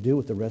anything to do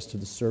with the rest of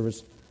the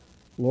service.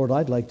 Lord,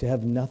 I'd like to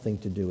have nothing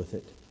to do with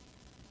it.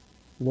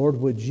 Lord,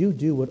 would you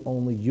do what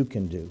only you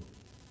can do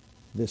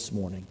this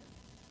morning?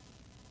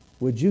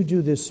 Would you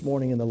do this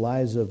morning in the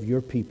lives of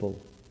your people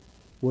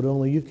what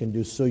only you can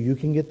do, so you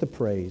can get the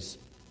praise,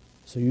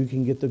 so you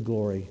can get the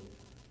glory?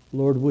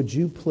 Lord, would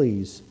you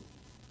please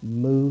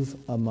move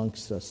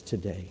amongst us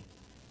today?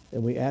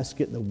 And we ask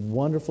it in the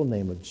wonderful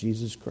name of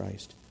Jesus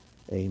Christ.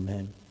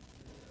 Amen.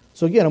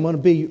 So again, I'm going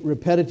to be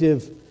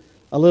repetitive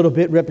a little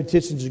bit.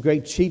 Repetition is a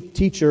great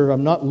teacher.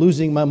 I'm not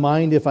losing my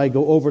mind if I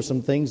go over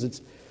some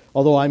things.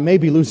 Although I may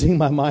be losing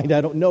my mind,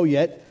 I don't know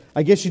yet.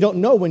 I guess you don't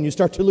know when you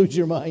start to lose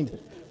your mind.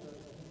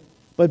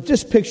 But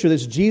just picture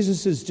this.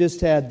 Jesus has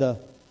just had the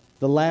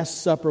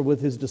Last Supper with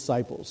his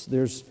disciples.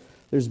 There's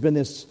been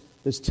this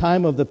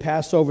time of the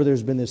Passover.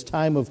 There's been this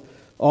time of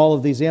all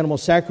of these animal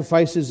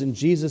sacrifices, and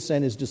Jesus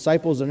and his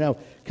disciples are now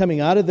coming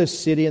out of this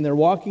city, and they're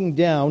walking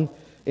down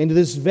into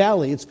this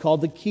valley. It's called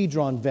the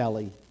Kidron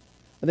Valley.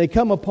 And they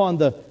come upon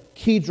the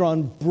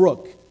Kidron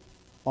Brook.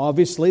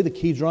 Obviously, the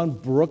Kidron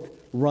Brook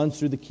runs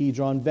through the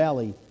Kidron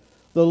Valley.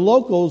 The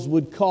locals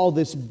would call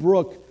this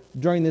brook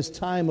during this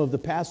time of the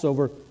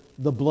Passover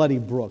the Bloody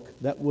Brook.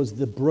 That was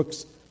the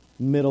brook's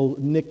middle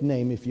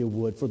nickname, if you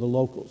would, for the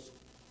locals.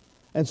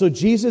 And so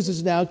Jesus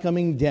is now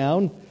coming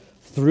down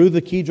through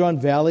the Kidron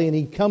Valley, and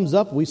he comes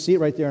up, we see it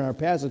right there in our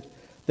passage,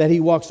 that he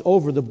walks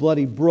over the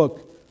Bloody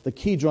Brook, the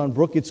Kidron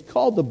Brook. It's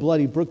called the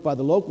Bloody Brook by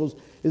the locals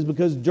is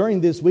because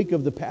during this week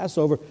of the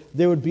Passover,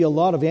 there would be a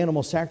lot of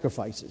animal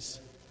sacrifices.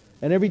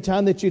 And every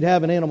time that you'd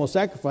have an animal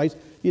sacrifice,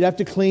 you'd have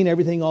to clean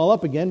everything all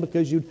up again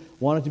because you'd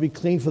want it to be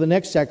clean for the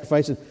next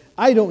sacrifice. And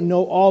I don't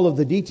know all of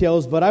the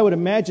details, but I would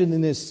imagine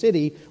in this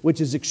city,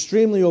 which is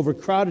extremely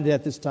overcrowded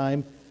at this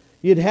time,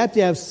 you'd have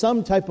to have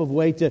some type of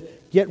way to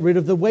get rid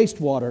of the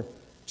wastewater.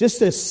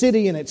 Just a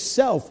city in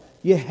itself,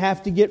 you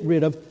have to get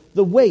rid of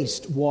the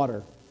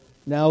wastewater.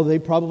 Now, they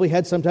probably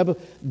had some type of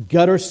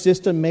gutter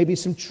system, maybe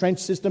some trench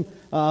system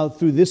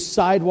through this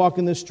sidewalk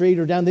in the street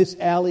or down this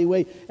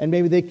alleyway, and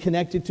maybe they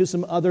connected to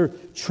some other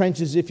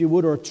trenches, if you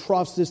would, or a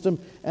trough system,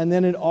 and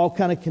then it all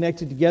kind of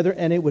connected together,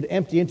 and it would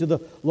empty into the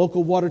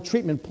local water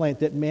treatment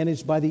plant that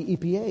managed by the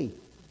EPA.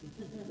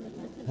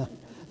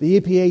 The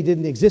EPA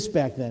didn't exist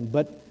back then,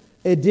 but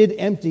it did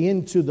empty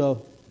into the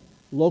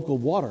local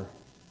water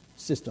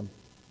system,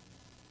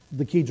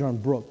 the Kidron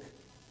Brook.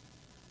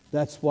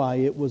 That's why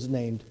it was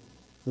named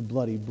the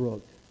Bloody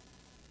Brook.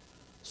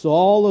 So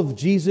all of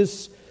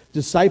Jesus'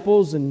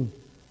 disciples and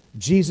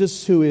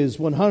Jesus, who is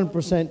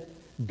 100%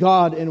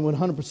 God and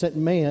 100%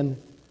 man,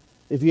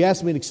 if you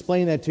ask me to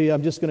explain that to you,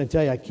 I'm just going to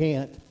tell you I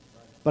can't.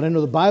 But I know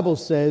the Bible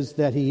says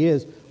that he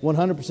is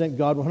 100%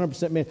 God,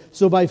 100% man.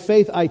 So by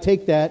faith I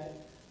take that,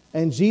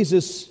 and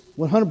Jesus,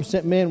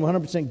 100% man,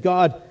 100%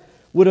 God,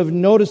 would have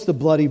noticed the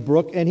Bloody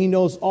Brook, and he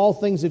knows all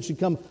things that should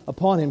come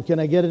upon him. Can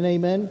I get an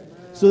amen?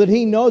 So that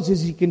he knows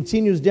as he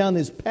continues down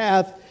this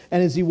path,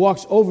 and as he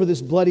walks over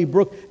this Bloody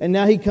Brook, and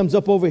now he comes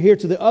up over here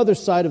to the other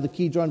side of the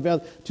Kidron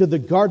Valley, to the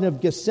Garden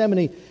of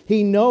Gethsemane,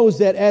 he knows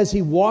that as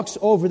he walks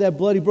over that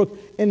Bloody Brook,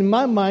 in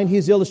my mind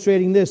he's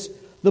illustrating this: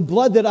 the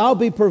blood that I'll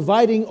be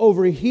providing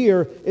over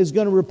here is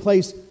going to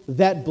replace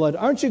that blood.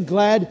 Aren't you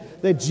glad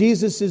that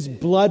Jesus'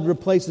 blood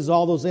replaces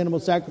all those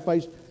animal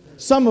sacrifices?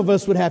 Some of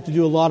us would have to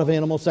do a lot of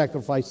animal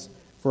sacrifice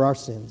for our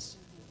sins,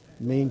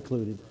 me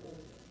included.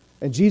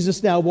 And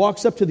Jesus now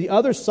walks up to the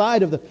other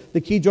side of the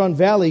Kidron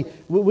Valley.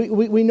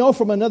 We know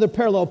from another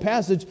parallel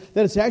passage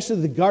that it's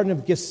actually the Garden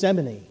of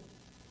Gethsemane.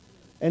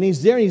 And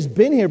he's there, and he's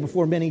been here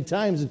before many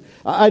times.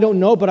 I don't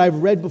know, but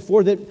I've read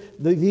before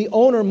that the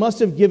owner must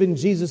have given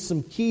Jesus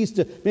some keys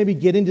to maybe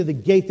get into the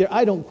gate there.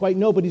 I don't quite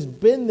know, but he's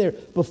been there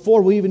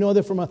before. We even know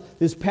that from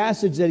this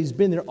passage that he's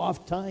been there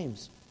oft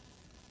times.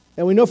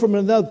 And we know from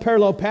another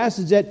parallel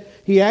passage that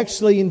he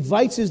actually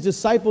invites his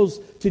disciples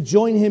to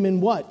join him in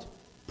what?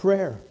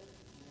 Prayer.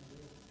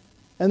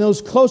 And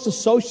those close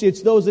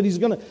associates, those that he's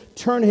going to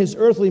turn his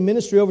earthly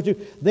ministry over to,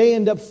 they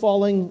end up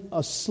falling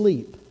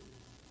asleep.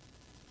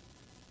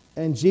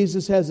 And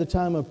Jesus has a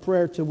time of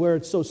prayer to where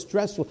it's so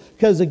stressful.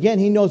 Because again,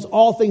 he knows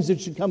all things that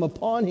should come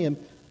upon him.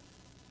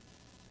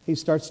 He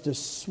starts to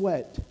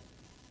sweat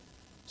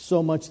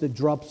so much that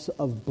drops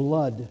of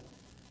blood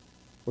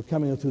were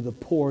coming through the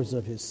pores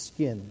of his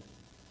skin.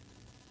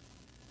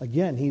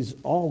 Again, he's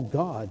all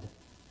God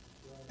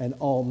and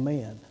all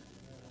man.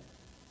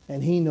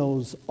 And he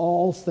knows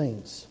all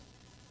things.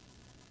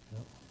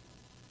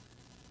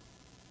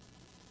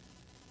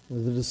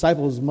 The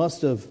disciples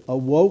must have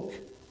awoke.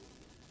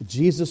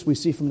 Jesus, we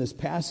see from this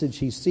passage,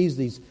 he sees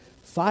these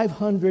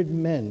 500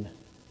 men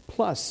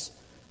plus,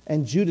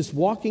 and Judas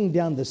walking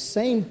down the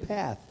same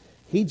path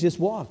he just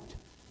walked.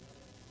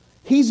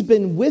 He's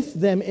been with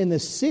them in the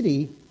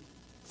city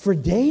for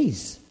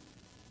days.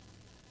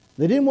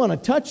 They didn't want to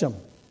touch him.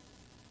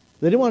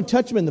 They didn't want to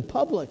touch him in the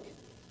public.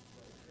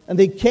 And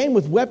they came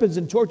with weapons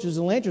and torches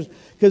and lanterns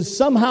because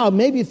somehow,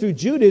 maybe through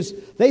Judas,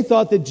 they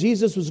thought that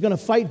Jesus was going to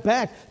fight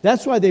back.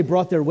 That's why they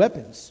brought their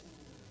weapons.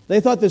 They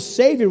thought the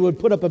Savior would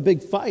put up a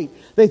big fight.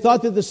 They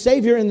thought that the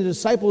Savior and the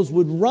disciples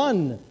would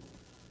run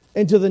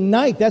into the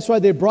night. That's why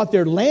they brought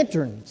their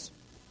lanterns.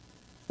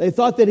 They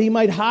thought that he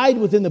might hide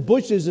within the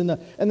bushes and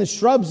the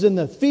shrubs in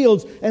the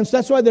fields. And so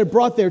that's why they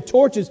brought their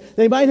torches.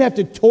 They might have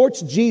to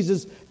torch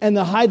Jesus and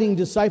the hiding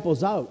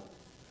disciples out.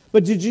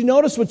 But did you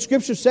notice what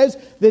Scripture says?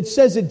 That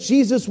says that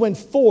Jesus went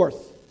forth.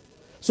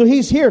 So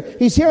he's here.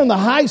 He's here on the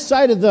high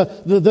side of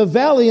the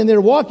valley, and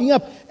they're walking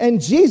up. And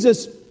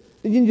Jesus,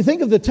 you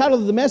think of the title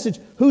of the message,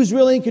 who's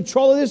really in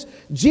control of this?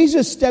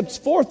 Jesus steps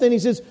forth and he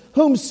says,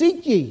 whom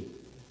seek ye?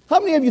 How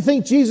many of you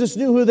think Jesus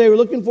knew who they were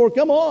looking for?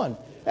 Come on.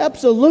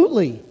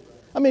 Absolutely.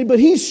 I mean, but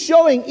he's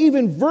showing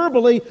even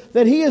verbally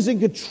that he is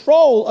in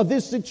control of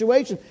this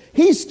situation.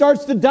 He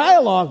starts the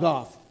dialogue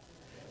off.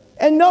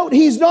 And note,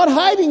 he's not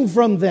hiding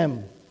from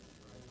them.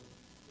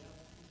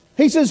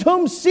 He says,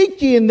 whom seek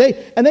ye? And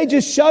they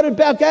just shouted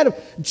back at him,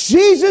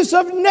 Jesus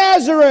of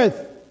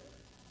Nazareth.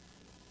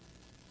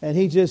 And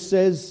he just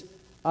says,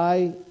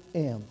 I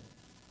am.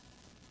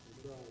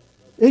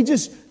 He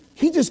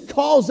just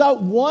calls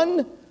out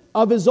one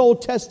of his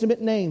Old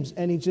Testament names,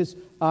 and he just,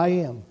 I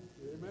am.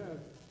 Amen.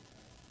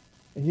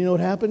 And you know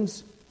what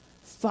happens?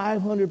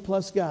 500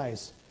 plus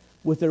guys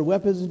with their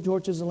weapons and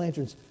torches and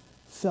lanterns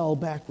fell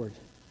backward.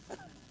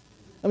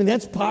 I mean,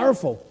 that's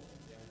powerful.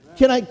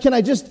 Can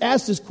I just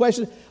ask this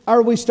question?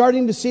 Are we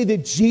starting to see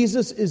that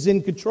Jesus is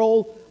in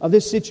control of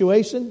this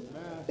situation?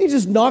 He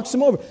just knocks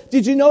them over.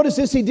 Did you notice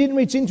this? He didn't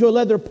reach into a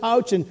leather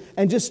pouch and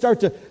just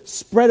start to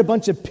spread a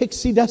bunch of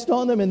pixie dust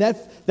on them, and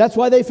that's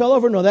why they fell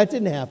over. No, that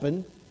didn't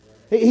happen.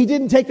 He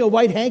didn't take a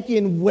white hanky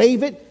and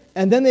wave it,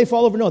 and then they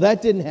fall over. No,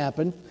 that didn't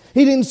happen.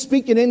 He didn't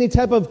speak in any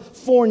type of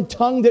foreign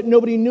tongue that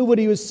nobody knew what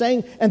he was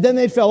saying, and then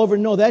they fell over.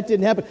 No, that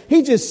didn't happen.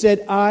 He just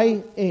said,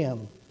 I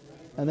am.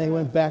 And they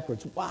went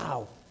backwards.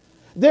 Wow.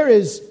 There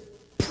is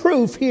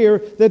proof here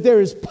that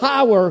there is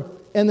power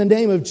in the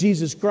name of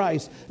Jesus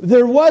Christ.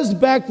 There was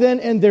back then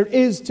and there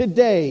is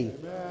today.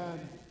 Amen.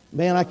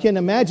 Man, I can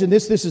imagine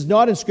this. This is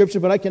not in Scripture,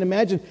 but I can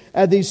imagine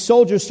as these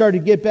soldiers started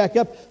to get back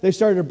up, they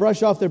started to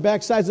brush off their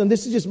backsides. And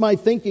this is just my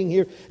thinking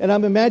here. And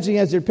I'm imagining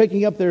as they're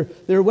picking up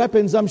their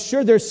weapons, I'm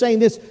sure they're saying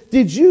this.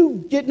 Did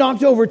you get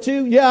knocked over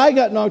too? Yeah, I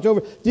got knocked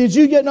over. Did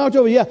you get knocked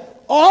over? Yeah.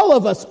 All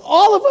of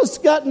us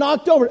got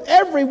knocked over.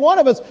 Every one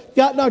of us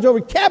got knocked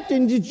over.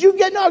 Captain, did you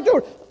get knocked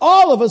over?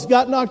 All of us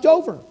got knocked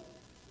over.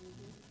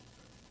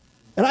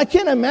 And I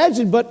can't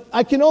imagine, but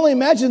I can only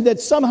imagine that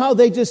somehow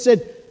they just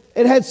said,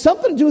 it had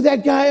something to do with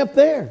that guy up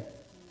there.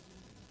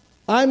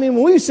 I mean,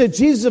 when we said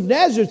Jesus of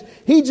Nazareth,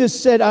 he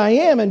just said, I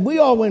am, and we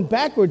all went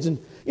backwards. And,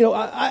 you know,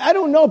 I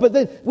don't know, but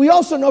then we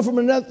also know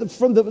from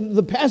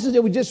the passage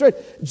that we just read,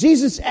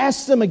 Jesus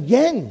asked them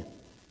again,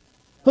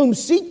 whom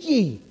seek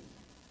ye?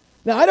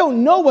 Now, I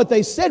don't know what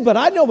they said, but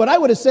I know what I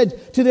would have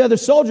said to the other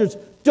soldiers.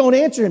 Don't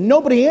answer him.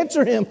 Nobody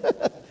answer him.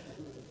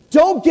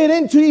 Don't get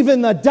into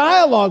even the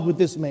dialogue with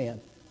this man.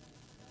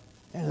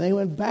 And they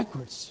went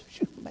backwards.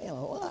 Man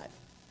alive.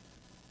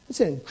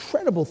 It's an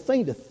incredible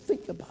thing to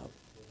think about.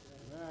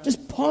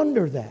 Just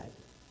ponder that.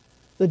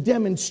 The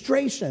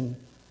demonstration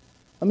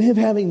of him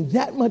having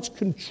that much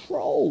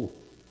control.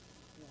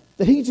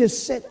 That he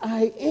just said,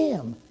 I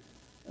am.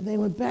 And they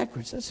went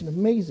backwards. That's an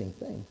amazing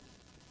thing.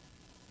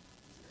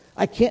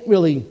 I can't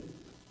really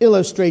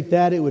illustrate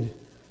that. It would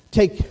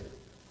take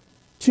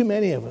too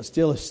many of us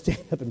to stand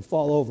up and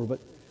fall over. But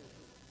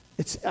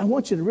I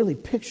want you to really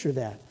picture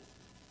that.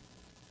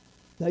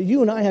 Now,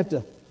 you and I have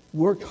to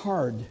work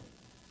hard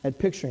at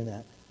picturing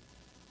that.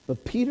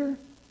 But Peter,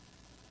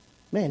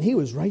 man, he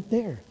was right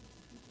there.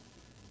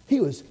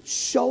 He was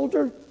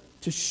shoulder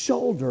to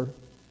shoulder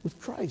with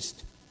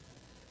Christ.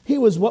 He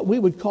was what we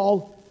would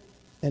call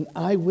an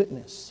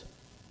eyewitness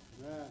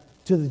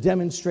to the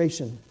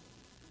demonstration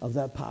of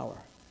that power.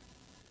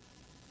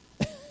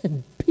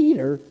 And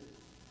Peter,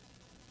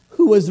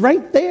 who was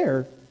right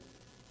there,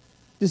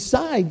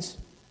 decides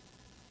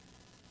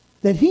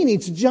that he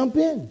needs to jump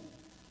in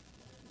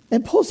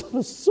and pulls out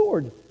a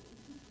sword.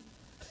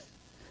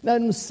 Now,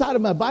 on the side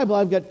of my Bible,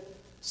 I've got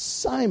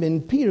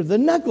Simon Peter, the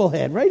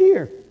knucklehead, right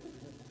here.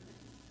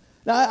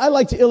 Now, I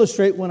like to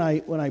illustrate when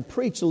I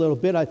preach a little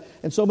bit,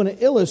 and so I'm going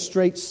to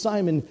illustrate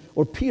Simon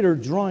or Peter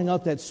drawing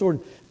out that sword.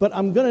 But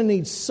I'm going to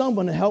need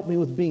someone to help me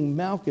with being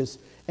Malchus.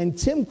 And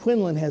Tim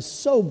Quinlan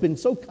has been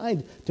so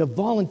kind to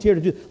volunteer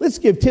to do. Let's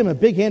give Tim a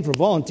big hand for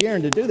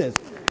volunteering to do this.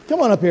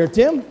 Come on up here,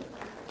 Tim.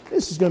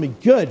 This is going to be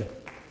good.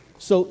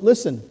 So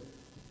listen,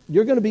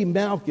 you're going to be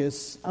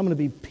Malchus. I'm going to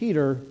be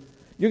Peter.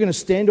 You're going to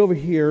stand over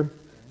here.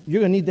 You're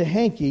going to need the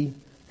hanky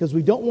because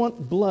we don't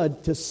want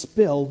blood to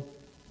spill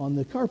on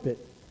the carpet.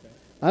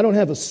 I don't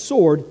have a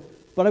sword,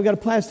 but I've got a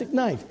plastic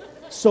knife.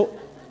 So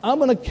I'm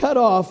going to cut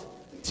off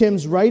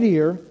Tim's right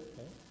ear,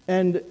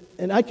 and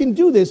I can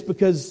do this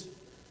because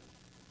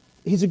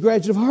he's a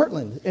graduate of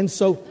Heartland. And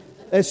so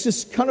it's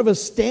just kind of a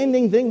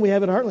standing thing we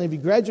have at Heartland. If you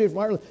graduate from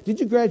Heartland, did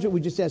you graduate?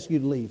 We just asked you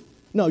to leave.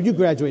 No, you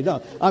graduated.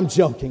 No, I'm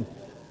joking.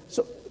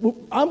 So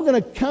I'm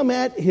going to come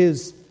at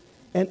his,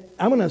 and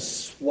I'm going to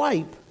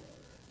swipe.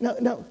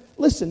 Now,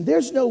 listen,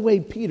 there's no way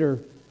Peter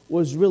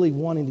was really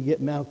wanting to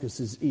get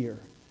Malchus's ear.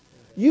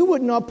 You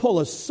would not pull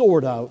a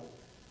sword out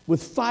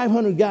with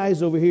 500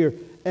 guys over here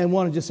and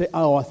want to just say,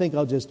 oh, I think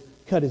I'll just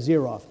cut his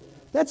ear off.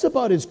 That's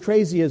about as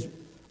crazy as,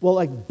 well,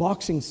 like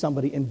boxing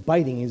somebody and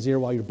biting his ear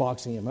while you're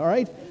boxing him, all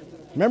right?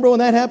 Remember when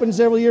that happened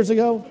several years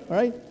ago, all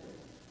right?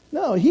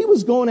 No, he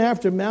was going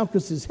after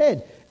Malchus's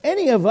head.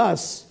 Any of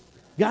us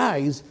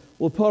guys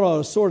will put out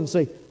a sword and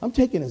say, I'm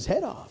taking his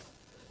head off.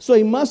 So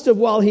he must have,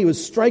 while he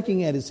was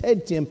striking at his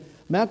head, Tim,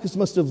 Malchus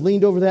must have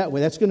leaned over that way.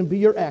 That's going to be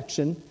your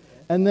action.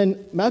 And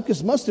then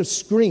Malchus must have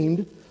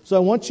screamed. So I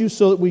want you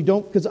so that we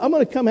don't, because I'm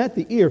going to come at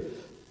the ear.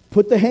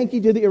 Put the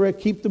hanky to the ear,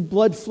 keep the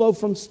blood flow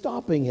from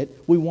stopping it.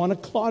 We want a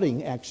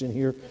clotting action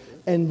here.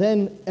 And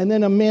then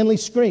a manly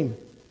scream.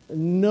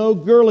 No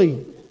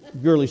girly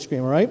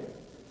scream, all right?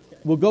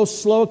 We'll go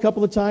slow a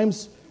couple of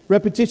times.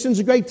 Repetition's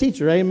a great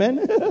teacher,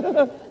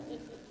 amen?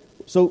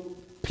 So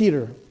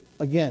Peter,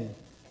 again,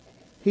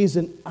 he's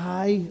an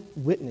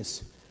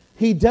eyewitness.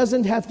 He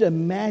doesn't have to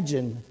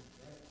imagine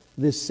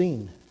this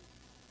scene.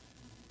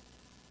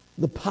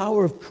 The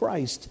power of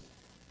Christ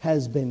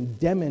has been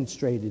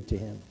demonstrated to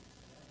him.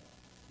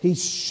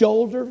 He's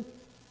shoulder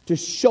to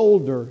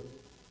shoulder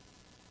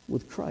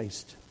with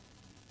Christ.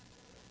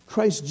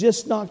 Christ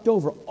just knocked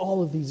over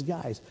all of these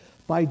guys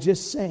by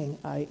just saying,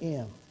 I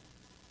am.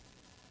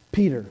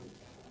 Peter,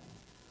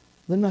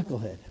 the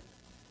knucklehead,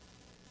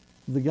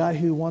 the guy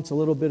who wants a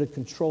little bit of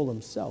control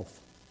himself.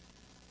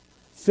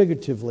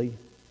 Figuratively,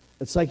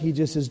 it's like he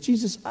just says,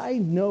 Jesus, I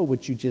know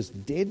what you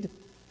just did,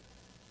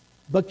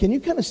 but can you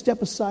kind of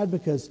step aside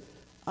because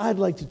I'd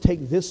like to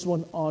take this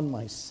one on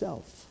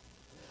myself.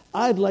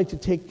 I'd like to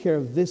take care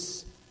of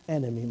this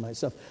enemy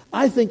myself.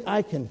 I think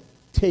I can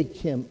take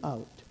him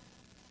out.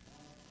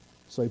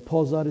 So he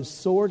pulls out his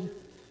sword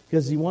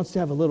because he wants to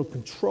have a little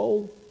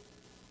control.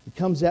 He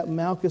comes at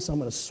Malchus. I'm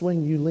going to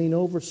swing. You lean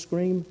over,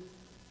 scream.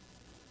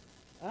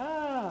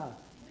 Ah!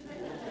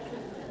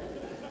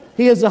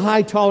 He has a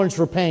high tolerance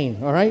for pain,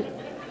 all right?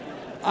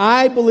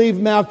 I believe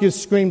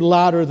Malchus screamed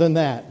louder than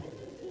that.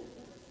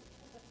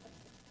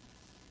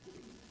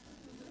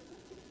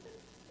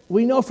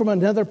 We know from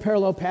another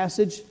parallel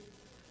passage,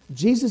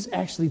 Jesus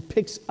actually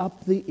picks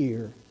up the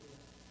ear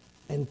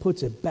and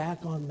puts it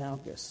back on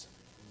Malchus.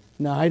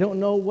 Now, I don't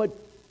know what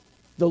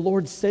the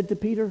Lord said to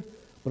Peter,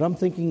 but I'm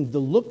thinking the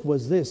look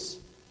was this.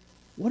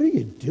 What are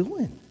you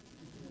doing?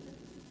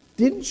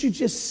 Didn't you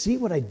just see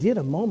what I did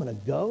a moment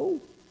ago?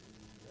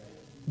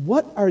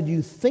 What are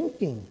you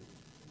thinking,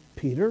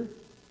 Peter?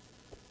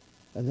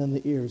 And then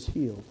the ear is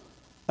healed.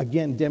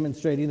 Again,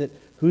 demonstrating that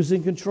who's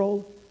in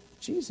control?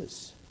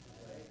 Jesus.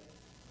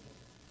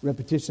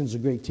 Repetition's a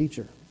great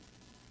teacher.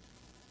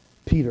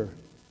 Peter,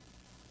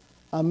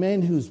 a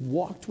man who's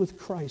walked with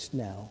Christ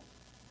now,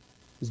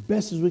 as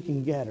best as we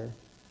can gather,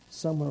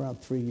 somewhere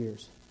around 3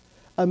 years.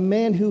 A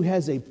man who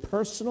has a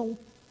personal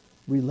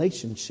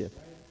relationship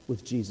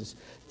with Jesus.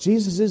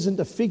 Jesus isn't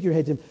a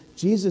figurehead to him.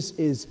 Jesus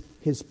is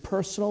his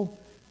personal,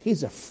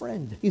 he's a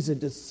friend. He's a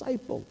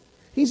disciple.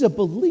 He's a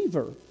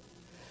believer.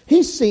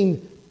 He's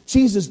seen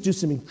Jesus do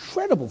some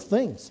incredible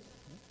things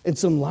in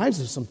some lives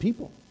of some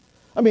people.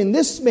 I mean,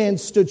 this man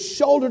stood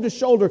shoulder to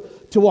shoulder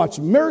to watch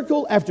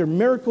miracle after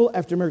miracle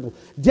after miracle.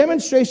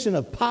 Demonstration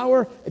of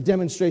power, a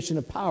demonstration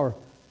of power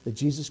that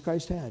Jesus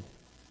Christ had.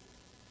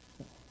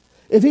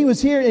 If he was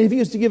here and if he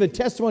was to give a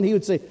testimony, he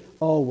would say,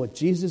 oh, what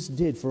Jesus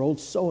did for old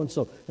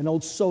so-and-so and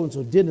old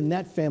so-and-so did in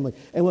that family.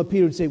 And what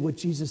Peter would say, what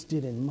Jesus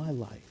did in my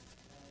life.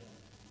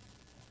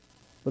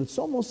 But it's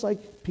almost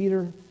like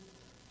Peter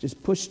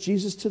just pushed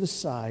Jesus to the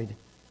side,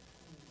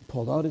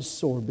 pulled out his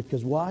sword.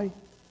 Because why?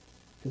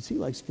 Because he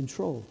likes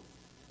control.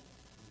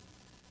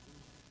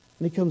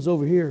 And he comes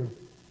over here,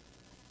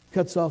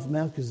 cuts off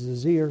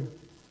Malchus's ear.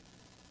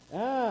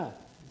 Ah!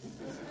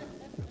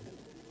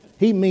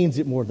 He means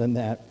it more than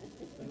that.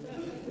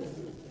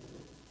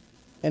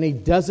 And he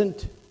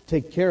doesn't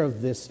take care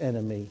of this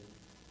enemy.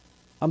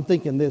 I'm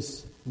thinking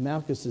this,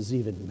 Malchus is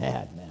even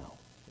mad now.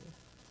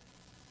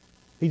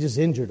 He just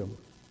injured him.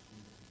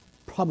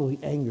 Probably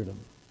angered him.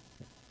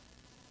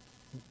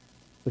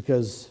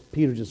 Because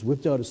Peter just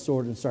whipped out his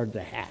sword and started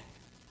to hack.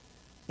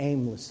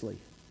 Aimlessly.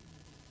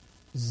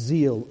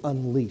 Zeal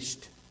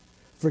unleashed.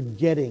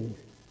 Forgetting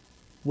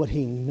what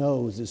he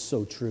knows is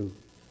so true.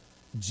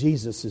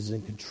 Jesus is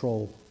in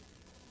control.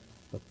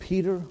 But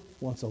Peter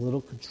wants a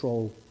little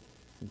control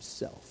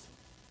himself.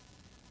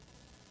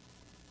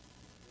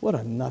 What a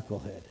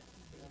knucklehead.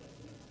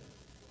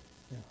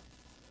 Yeah.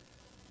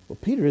 Well,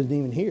 Peter isn't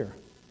even here.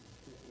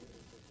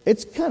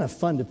 It's kind of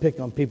fun to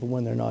pick on people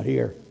when they're not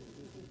here.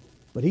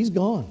 But he's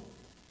gone.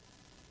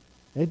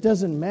 It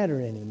doesn't matter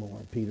anymore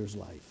in Peter's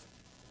life.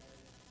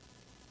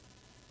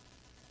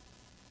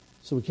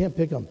 So we can't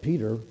pick on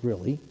Peter,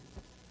 really.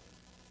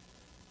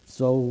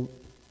 So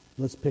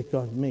let's pick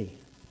on me.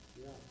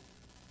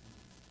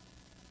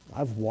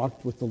 I've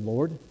walked with the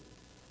Lord.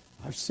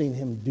 I've seen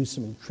him do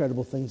some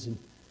incredible things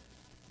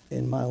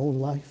in my own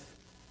life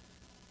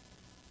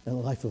and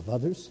the life of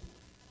others.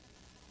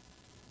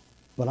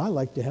 But I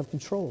like to have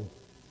control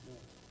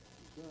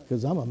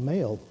because I'm a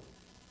male.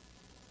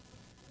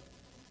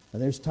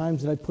 And there's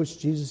times that I push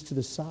Jesus to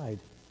the side.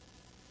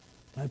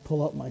 And I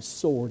pull out my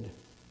sword,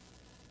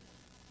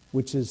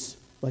 which is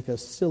like a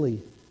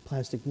silly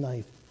plastic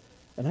knife.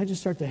 And I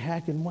just start to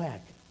hack and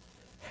whack.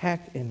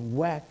 Hack and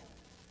whack.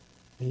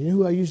 And you know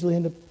who I usually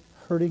end up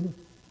hurting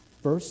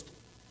first?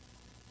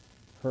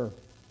 Her.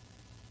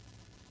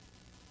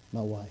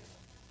 My wife.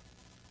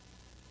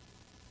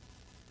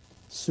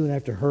 Soon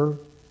after her will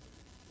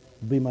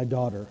be my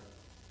daughter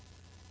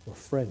or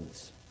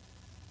friends.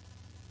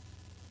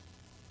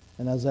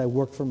 And as I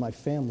work for my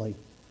family,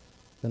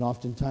 then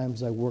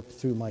oftentimes I work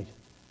through my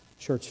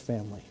church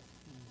family.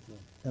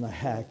 And I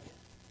hack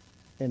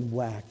and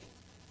whack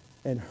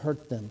and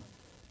hurt them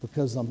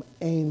because I'm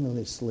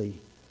aimlessly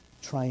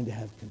trying to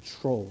have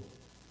control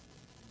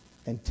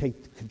and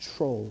take the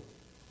control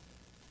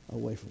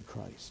away from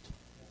Christ.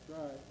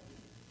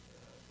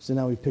 So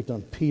now we picked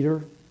on Peter.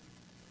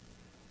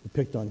 We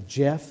picked on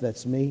Jeff.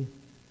 That's me.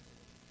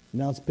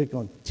 Now let's pick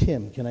on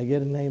Tim. Can I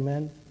get an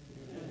amen?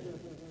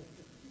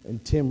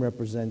 And Tim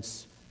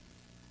represents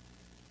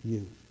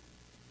you.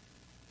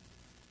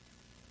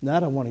 Now, I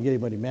don't want to get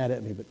anybody mad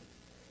at me, but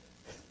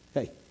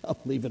hey, I'm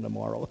leaving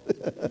tomorrow.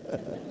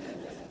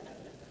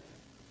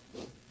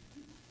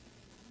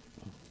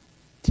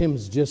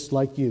 Tim's just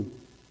like you.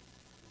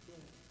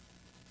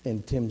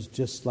 And Tim's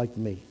just like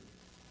me.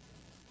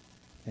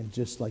 And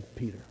just like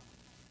Peter.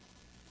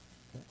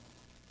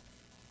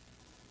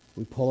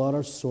 We pull out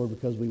our sword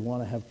because we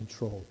want to have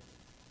control.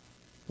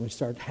 And we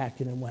start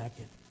hacking and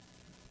whacking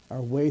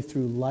our way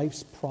through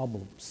life's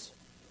problems,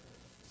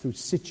 through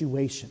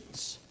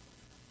situations.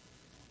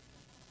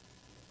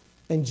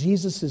 And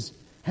Jesus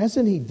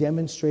hasn't he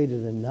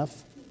demonstrated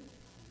enough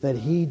that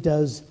he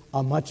does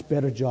a much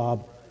better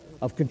job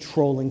of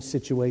controlling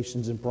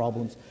situations and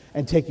problems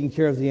and taking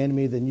care of the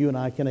enemy than you and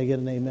I? Can I get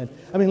an amen?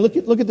 I mean,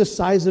 look at the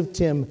size of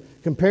Tim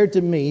compared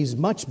to me. He's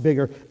much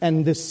bigger,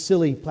 and this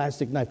silly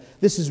plastic knife.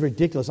 This is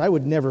ridiculous. I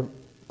would never,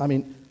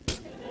 it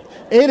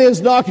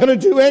is not going to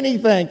do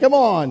anything. Come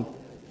on.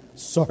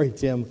 Sorry,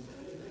 Tim.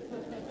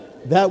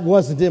 That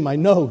wasn't in my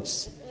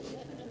notes.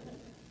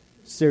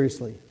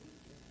 Seriously.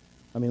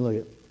 Look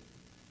at,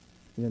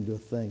 you're going to do a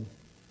thing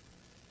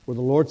where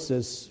the Lord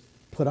says,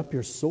 put up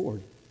your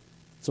sword.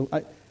 So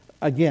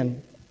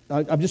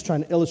I'm just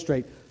trying to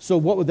illustrate. So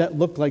what would that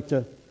look like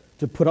to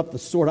put up the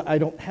sword? I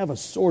don't have a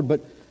sword,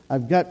 but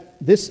I've got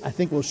this. I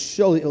think will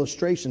show the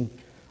illustration.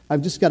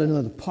 I've just got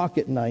another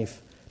pocket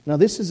knife. Now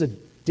this is a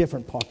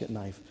different pocket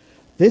knife.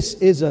 This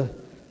is a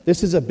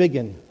big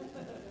one.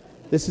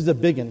 This is a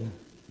big one.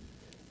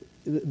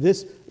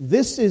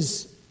 This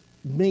is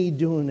me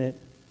doing it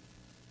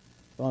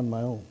on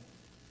my own.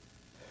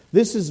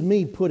 This is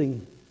me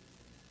putting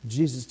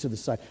Jesus to the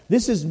side.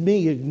 This is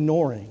me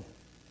ignoring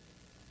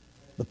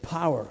the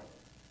power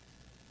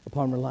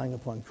upon relying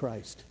upon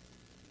Christ.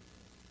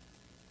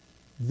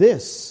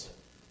 This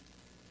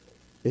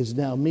is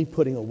now me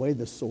putting away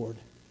the sword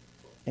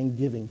and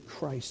giving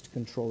Christ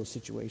control of the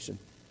situation.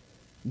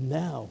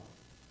 Now,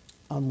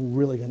 I'm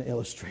really going to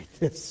illustrate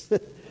this.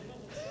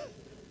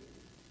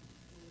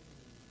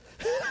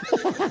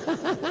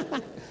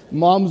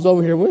 Mom's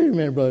over here. Wait a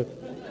minute, brother.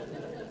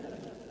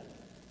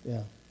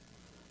 Yeah.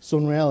 So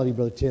in reality,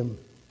 Brother Tim,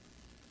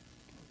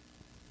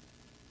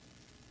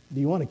 do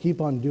you want to keep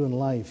on doing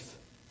life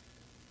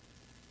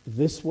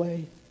this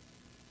way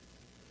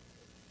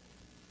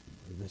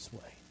or this way?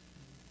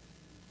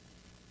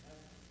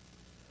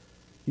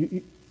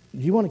 Do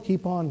you want to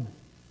keep on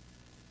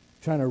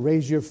trying to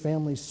raise your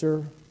family,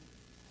 sir,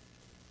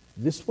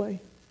 this way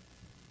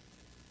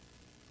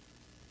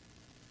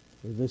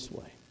or this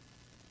way?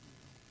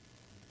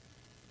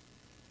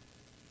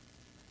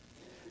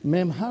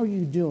 Ma'am, how are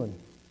you doing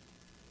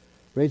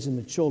raising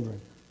the children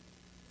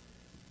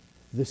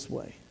this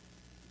way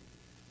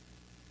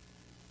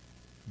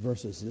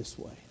versus this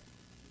way?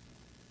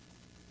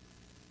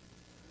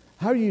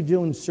 How are you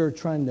doing, sir,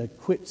 trying to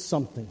quit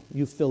something?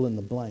 You fill in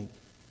the blank.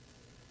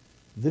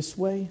 This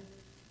way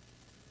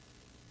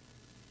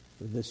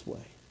or this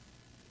way?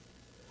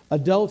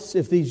 Adults,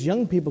 if these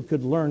young people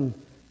could learn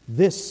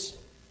this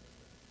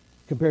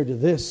compared to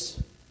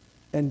this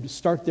and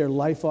start their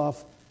life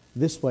off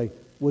this way,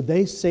 would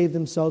they save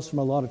themselves from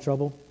a lot of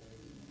trouble?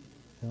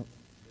 Yep.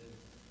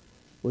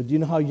 Well, do you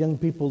know how young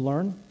people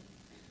learn?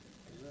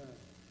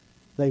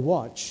 They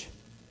watch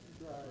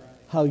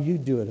how you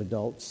do it,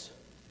 adults.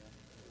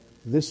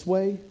 This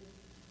way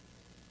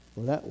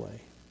or that way.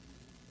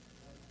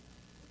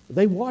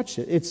 They watch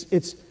it.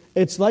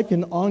 It's like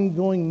an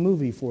ongoing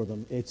movie for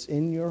them. It's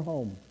in your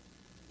home.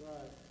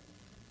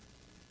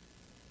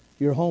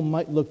 Your home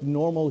might look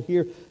normal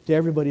here to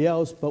everybody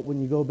else, but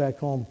when you go back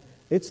home,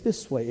 it's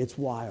this way. It's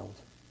wild.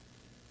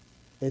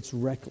 It's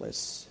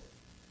reckless.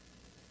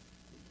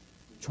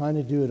 Trying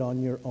to do it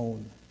on your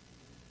own.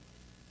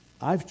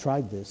 I've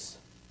tried this.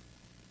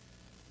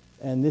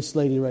 And this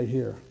lady right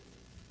here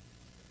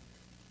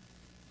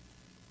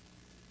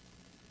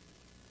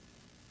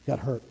got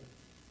hurt.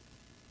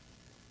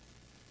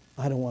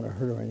 I don't want to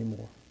hurt her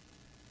anymore.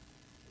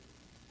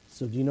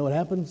 So do you know what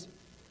happens?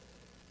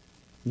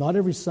 Not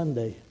every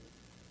Sunday,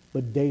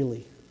 but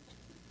daily,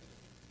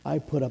 I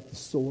put up the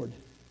sword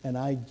and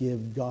I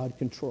give God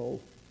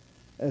control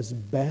as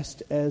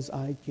best as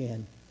I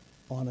can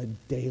on a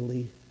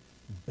daily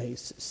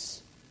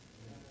basis.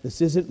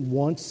 This isn't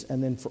once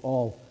and then for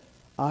all.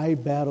 I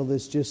battle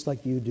this just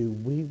like you do.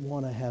 We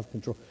want to have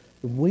control.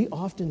 We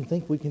often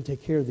think we can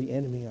take care of the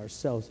enemy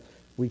ourselves.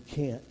 We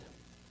can't.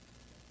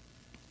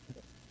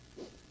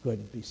 Go ahead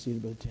and be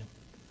seated, Brother Tim.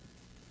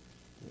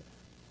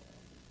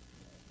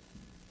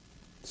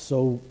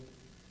 So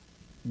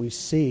we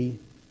see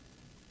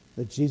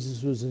that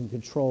Jesus was in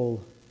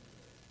control.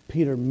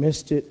 Peter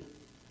missed it.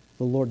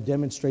 The Lord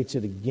demonstrates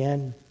it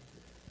again,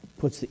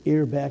 puts the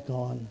ear back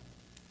on.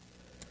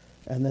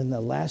 And then the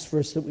last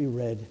verse that we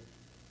read,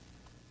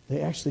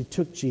 they actually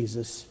took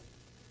Jesus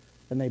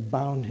and they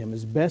bound him.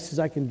 As best as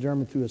I can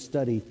determine through a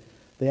study,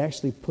 they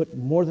actually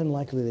more than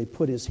likely, they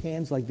put his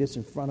hands like this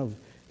in front of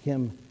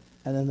him,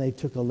 and then they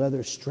took a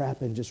leather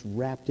strap and just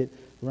wrapped it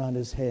around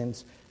his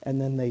hands,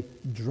 and then they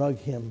drug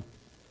him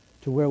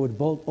to where it would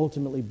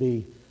ultimately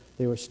be.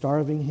 They were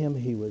starving him.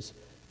 He was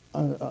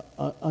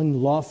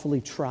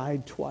unlawfully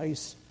tried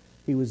twice.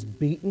 He was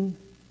beaten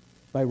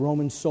by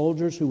Roman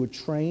soldiers who were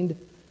trained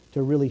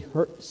to really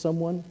hurt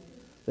someone.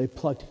 They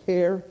plucked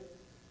hair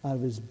out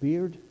of his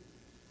beard.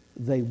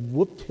 They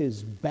whooped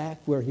his back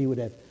where he would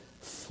have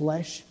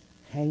flesh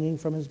hanging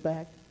from his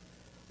back.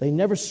 They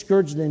never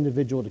scourged an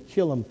individual to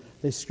kill him.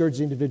 They scourged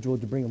the individual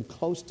to bring him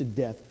close to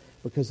death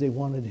because they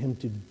wanted him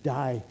to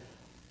die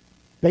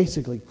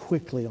basically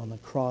quickly on the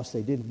cross.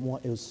 They didn't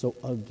want, it was so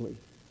ugly.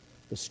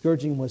 The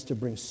scourging was to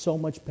bring so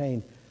much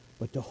pain,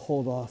 but to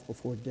hold off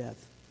before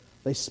death.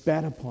 They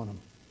spat upon him.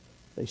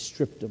 They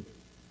stripped him.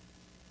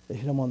 They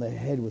hit him on the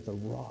head with a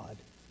rod.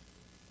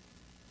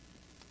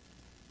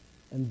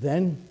 And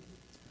then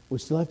we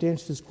still have to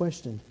answer this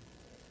question.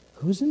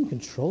 Who's in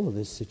control of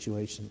this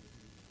situation?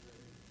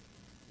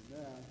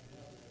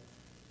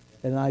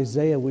 In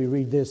Isaiah, we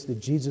read this,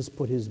 that Jesus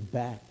put his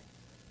back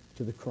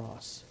to the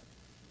cross.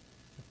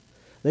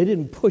 They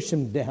didn't push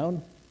him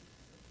down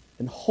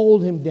and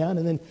hold him down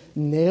and then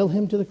nail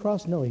him to the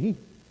cross. No, he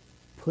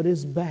put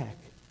his back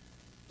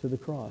to the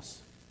cross.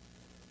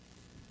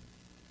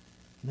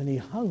 And then he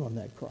hung on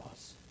that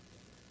cross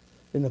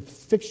in a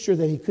fixture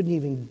that he couldn't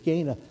even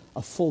gain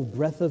a full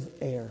breath of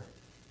air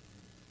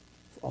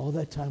for all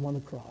that time on the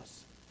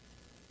cross.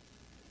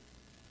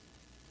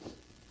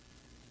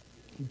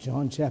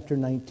 John chapter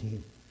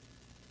 19,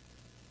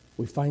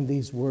 we find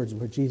these words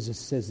where Jesus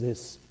says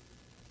this,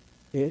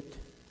 "It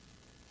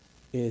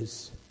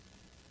is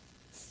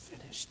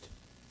finished."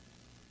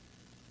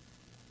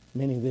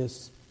 Meaning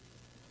this,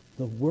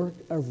 the work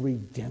of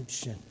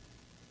redemption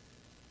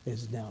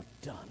is now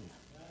done.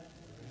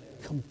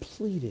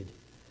 Completed.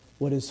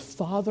 What his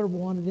Father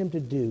wanted him to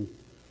do,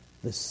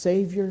 the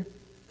Savior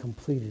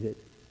completed it.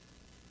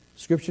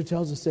 Scripture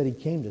tells us that he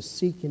came to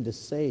seek and to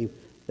save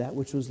that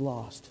which was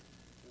lost.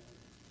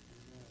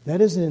 That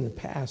isn't in the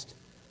past.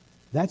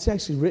 That's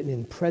actually written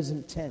in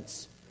present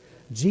tense.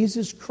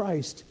 Jesus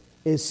Christ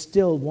is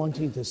still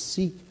wanting to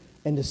seek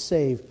and to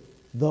save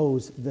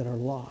those that are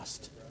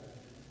lost.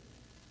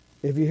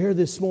 If you're here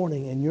this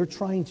morning and you're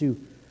trying to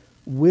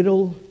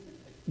whittle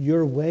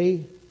your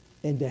way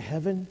into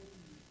heaven,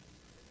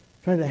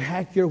 trying to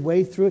hack your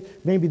way through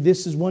it. Maybe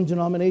this is one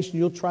denomination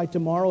you'll try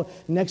tomorrow.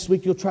 Next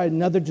week you'll try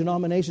another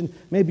denomination.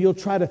 Maybe you'll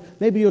try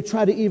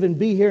to even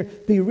be here,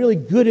 be really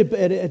good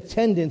at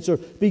attendance or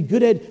be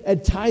good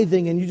at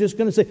tithing, and you're just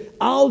going to say,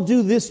 I'll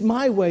do this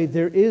my way.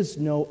 There is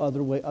no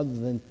other way other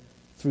than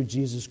through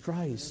Jesus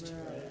Christ.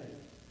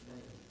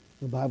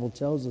 The Bible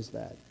tells us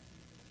that.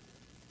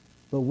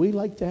 But we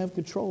like to have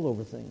control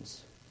over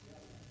things.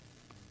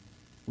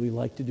 We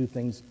like to do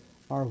things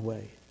our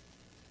way.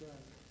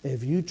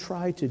 If you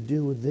try to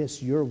do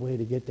this your way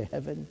to get to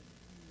heaven,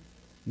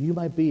 you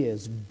might be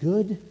as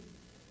good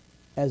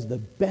as the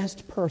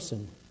best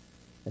person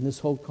in this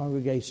whole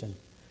congregation.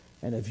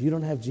 And if you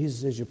don't have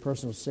Jesus as your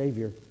personal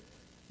Savior,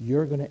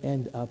 you're going to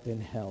end up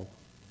in hell.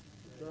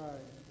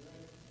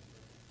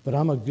 But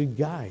I'm a good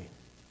guy.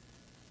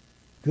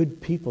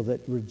 Good people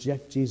that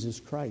reject Jesus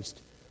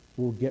Christ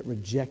will get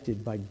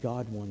rejected by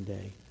God one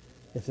day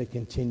if they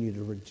continue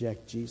to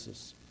reject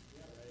Jesus.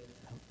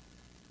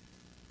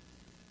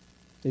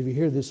 If you're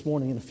here this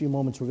morning, in a few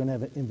moments, we're going to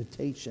have an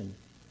invitation.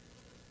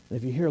 And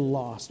if you're here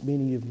lost,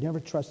 meaning you've never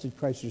trusted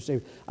Christ as your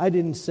Savior, I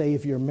didn't say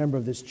if you're a member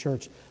of this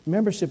church.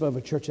 Membership of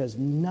a church has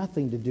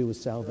nothing to do with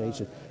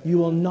salvation. You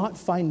will not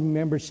find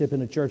membership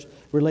in a church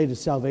related to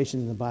salvation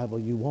in the Bible.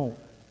 You won't.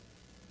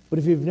 But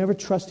if you've never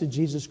trusted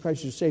Jesus Christ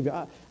as your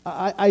Savior,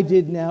 I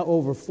did now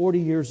over 40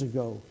 years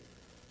ago,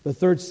 the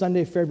third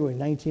Sunday of February,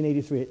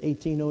 1983, at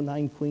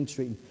 1809 Queen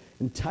Street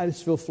in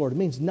Titusville, Florida. It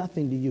means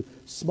nothing to you.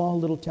 Small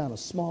little town, a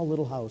small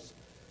little house.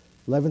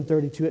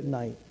 11:32 at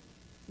night.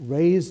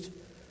 Raised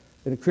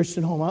in a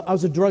Christian home. I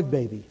was a drug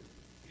baby.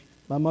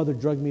 My mother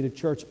drugged me to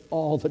church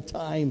all the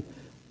time.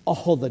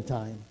 All the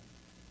time.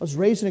 I was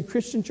raised in a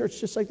Christian church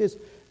just like this.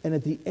 And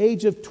at the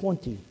age of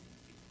 20,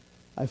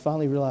 I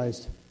finally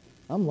realized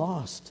I'm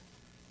lost.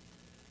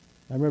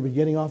 I remember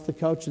getting off the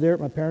couch there at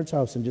my parents'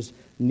 house and just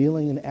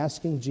kneeling and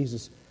asking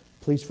Jesus,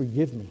 please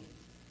forgive me.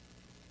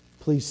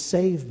 Please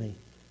save me.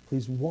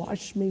 Please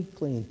wash me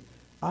clean.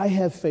 I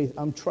have faith.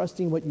 I'm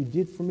trusting what you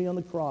did for me on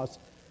the cross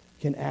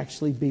can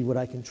actually be what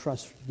I can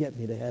trust to get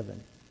me to heaven.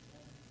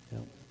 You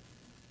know,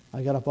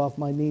 I got up off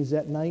my knees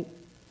that night,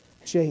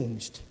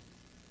 changed.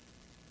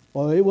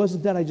 Well, it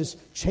wasn't that I just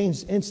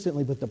changed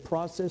instantly, but the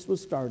process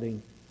was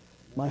starting.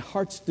 My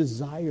heart's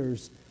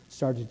desires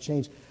started to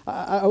change.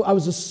 I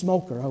was a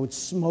smoker. I would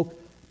smoke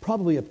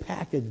probably a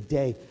pack a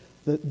day.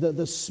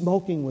 The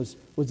smoking was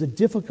a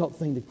difficult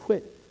thing to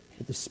quit,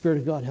 but the Spirit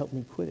of God helped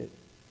me quit it.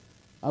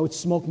 I would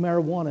smoke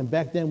marijuana, and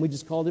back then we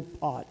just called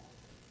it pot.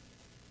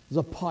 It was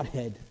a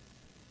pothead.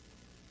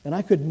 And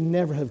I could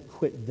never have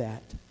quit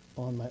that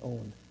on my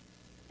own.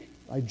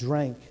 I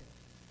drank.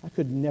 I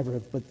could never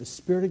have, but the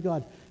Spirit of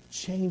God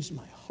changed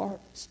my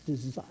heart's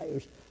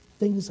desires,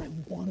 things I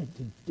wanted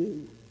to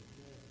do.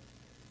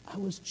 I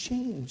was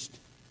changed.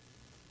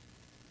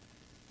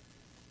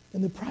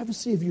 In the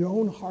privacy of your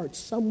own heart,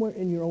 somewhere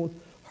in your own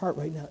heart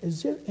right now,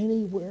 is there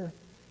anywhere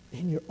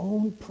in your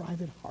own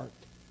private heart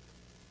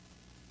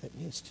that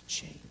needs to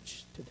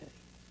change today?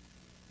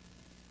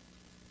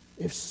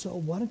 If so,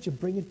 why don't you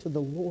bring it to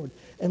the Lord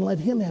and let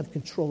Him have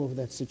control over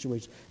that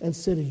situation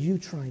instead of you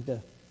trying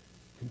to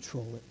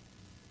control it?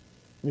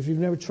 And if you've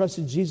never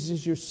trusted Jesus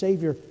as your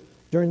Savior,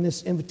 during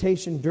this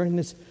invitation, during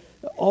this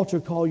altar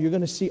call, you're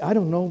going to see, I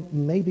don't know,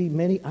 maybe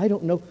many, I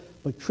don't know,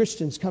 but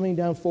Christians coming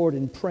down forward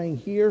and praying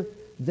here,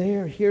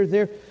 there,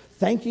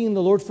 thanking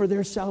the Lord for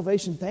their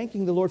salvation,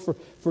 thanking the Lord for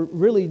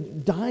really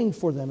dying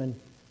for them.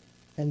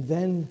 And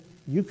then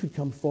you could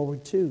come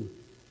forward too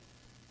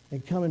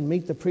and come and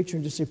meet the preacher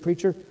and just say,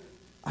 preacher,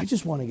 I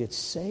just want to get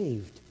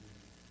saved.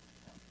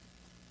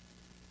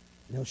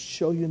 And he'll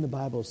show you in the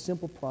Bible a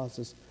simple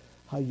process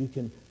how you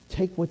can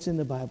take what's in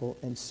the Bible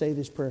and say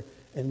this prayer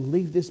and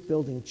leave this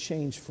building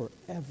changed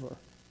forever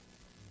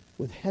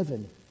with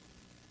heaven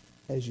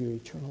as your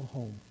eternal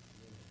home.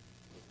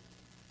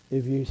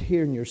 If you're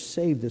here and you're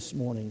saved this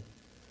morning,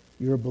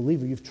 you're a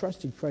believer, you've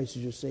trusted Christ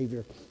as your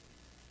Savior,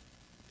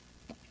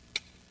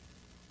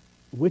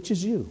 which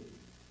is you?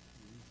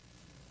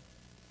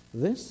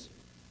 This?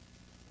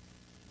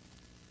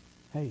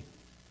 Hey,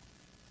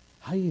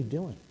 how you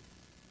doing?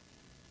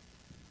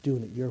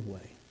 Doing it your way.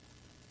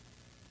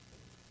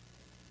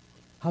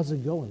 How's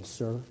it going,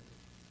 sir?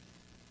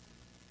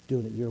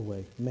 Doing it your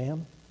way.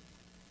 Ma'am?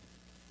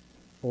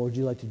 Or would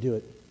you like to do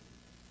it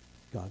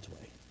God's way?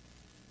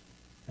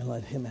 And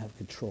let Him have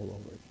control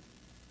over it.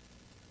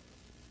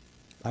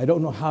 I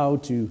don't know how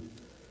to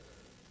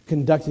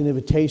conduct an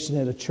invitation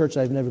at a church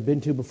I've never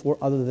been to before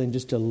other than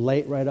just to lay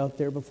it right out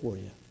there before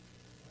you.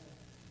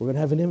 We're going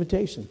to have an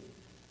invitation.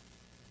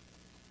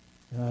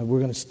 We're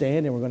going to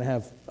stand and we're going to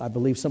have, I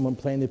believe, someone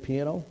playing the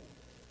piano.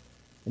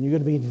 And you're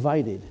going to be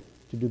invited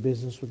to do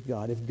business with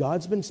God. If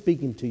God's been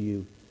speaking to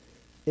you,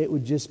 it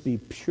would just be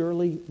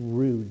purely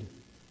rude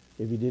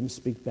if you didn't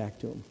speak back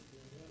to Him.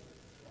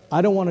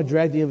 I don't want to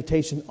drag the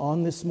invitation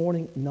on this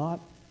morning, not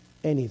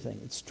anything.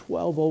 It's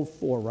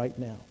 12:04 right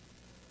now.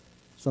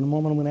 So in a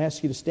moment I'm going to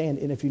ask you to stand,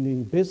 and if you're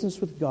doing business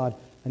with God,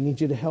 I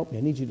need you to help me.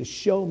 I need you to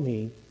show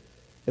me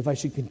if I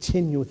should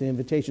continue with the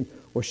invitation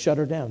or shut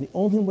her down. The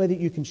only way that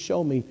you can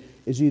show me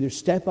is you either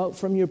step out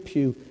from your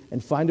pew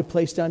and find a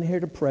place down here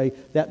to pray.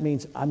 That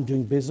means I'm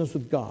doing business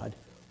with God.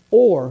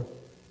 Or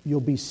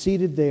you'll be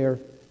seated there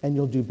and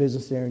you'll do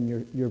business there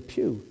in your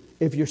pew.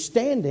 If you're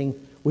standing,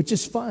 which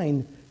is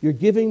fine, you're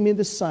giving me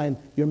the sign,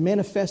 you're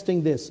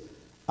manifesting this.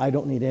 I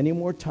don't need any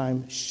more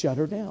time, shut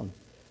her down.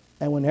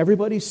 And when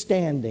everybody's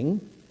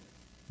standing,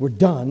 we're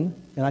done,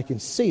 and I can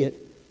see it,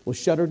 we'll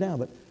shut her down.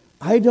 But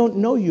I don't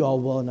know you all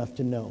well enough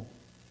to know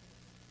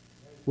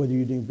whether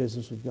you're doing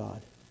business with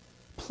God.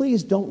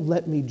 Please don't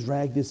let me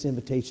drag this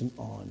invitation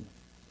on.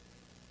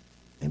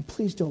 And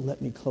please don't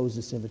let me close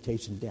this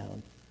invitation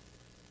down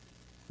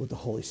with the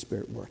Holy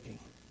Spirit working.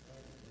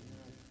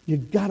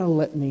 You've got to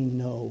let me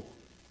know.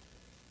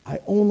 I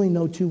only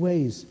know two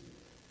ways.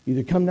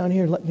 Either come down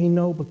here and let me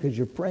know because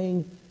you're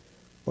praying,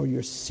 or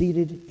you're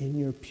seated in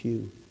your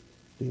pew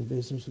doing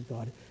business with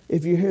God.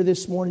 If you're here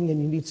this morning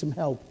and you need some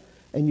help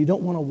and you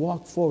don't want to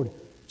walk forward,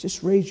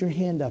 just raise your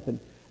hand up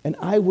and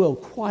I will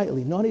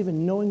quietly, not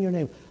even knowing your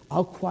name,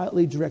 I'll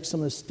quietly direct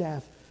some of the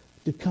staff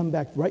to come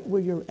back right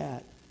where you're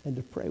at and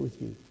to pray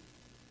with you.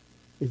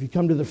 If you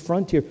come to the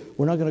front here,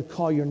 we're not going to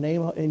call your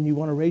name out and you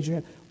want to raise your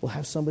hand, we'll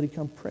have somebody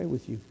come pray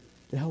with you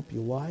to help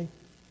you. Why?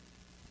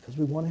 Because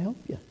we want to help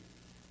you.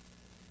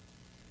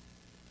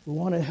 We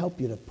want to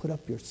help you to put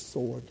up your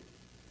sword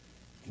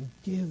and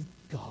give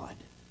God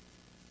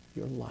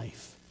your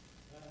life.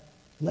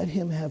 Let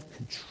him have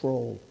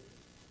control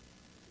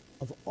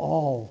of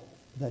all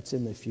that's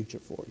in the future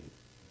for you.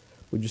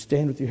 Would you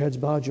stand with your heads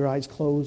bowed, your eyes closed?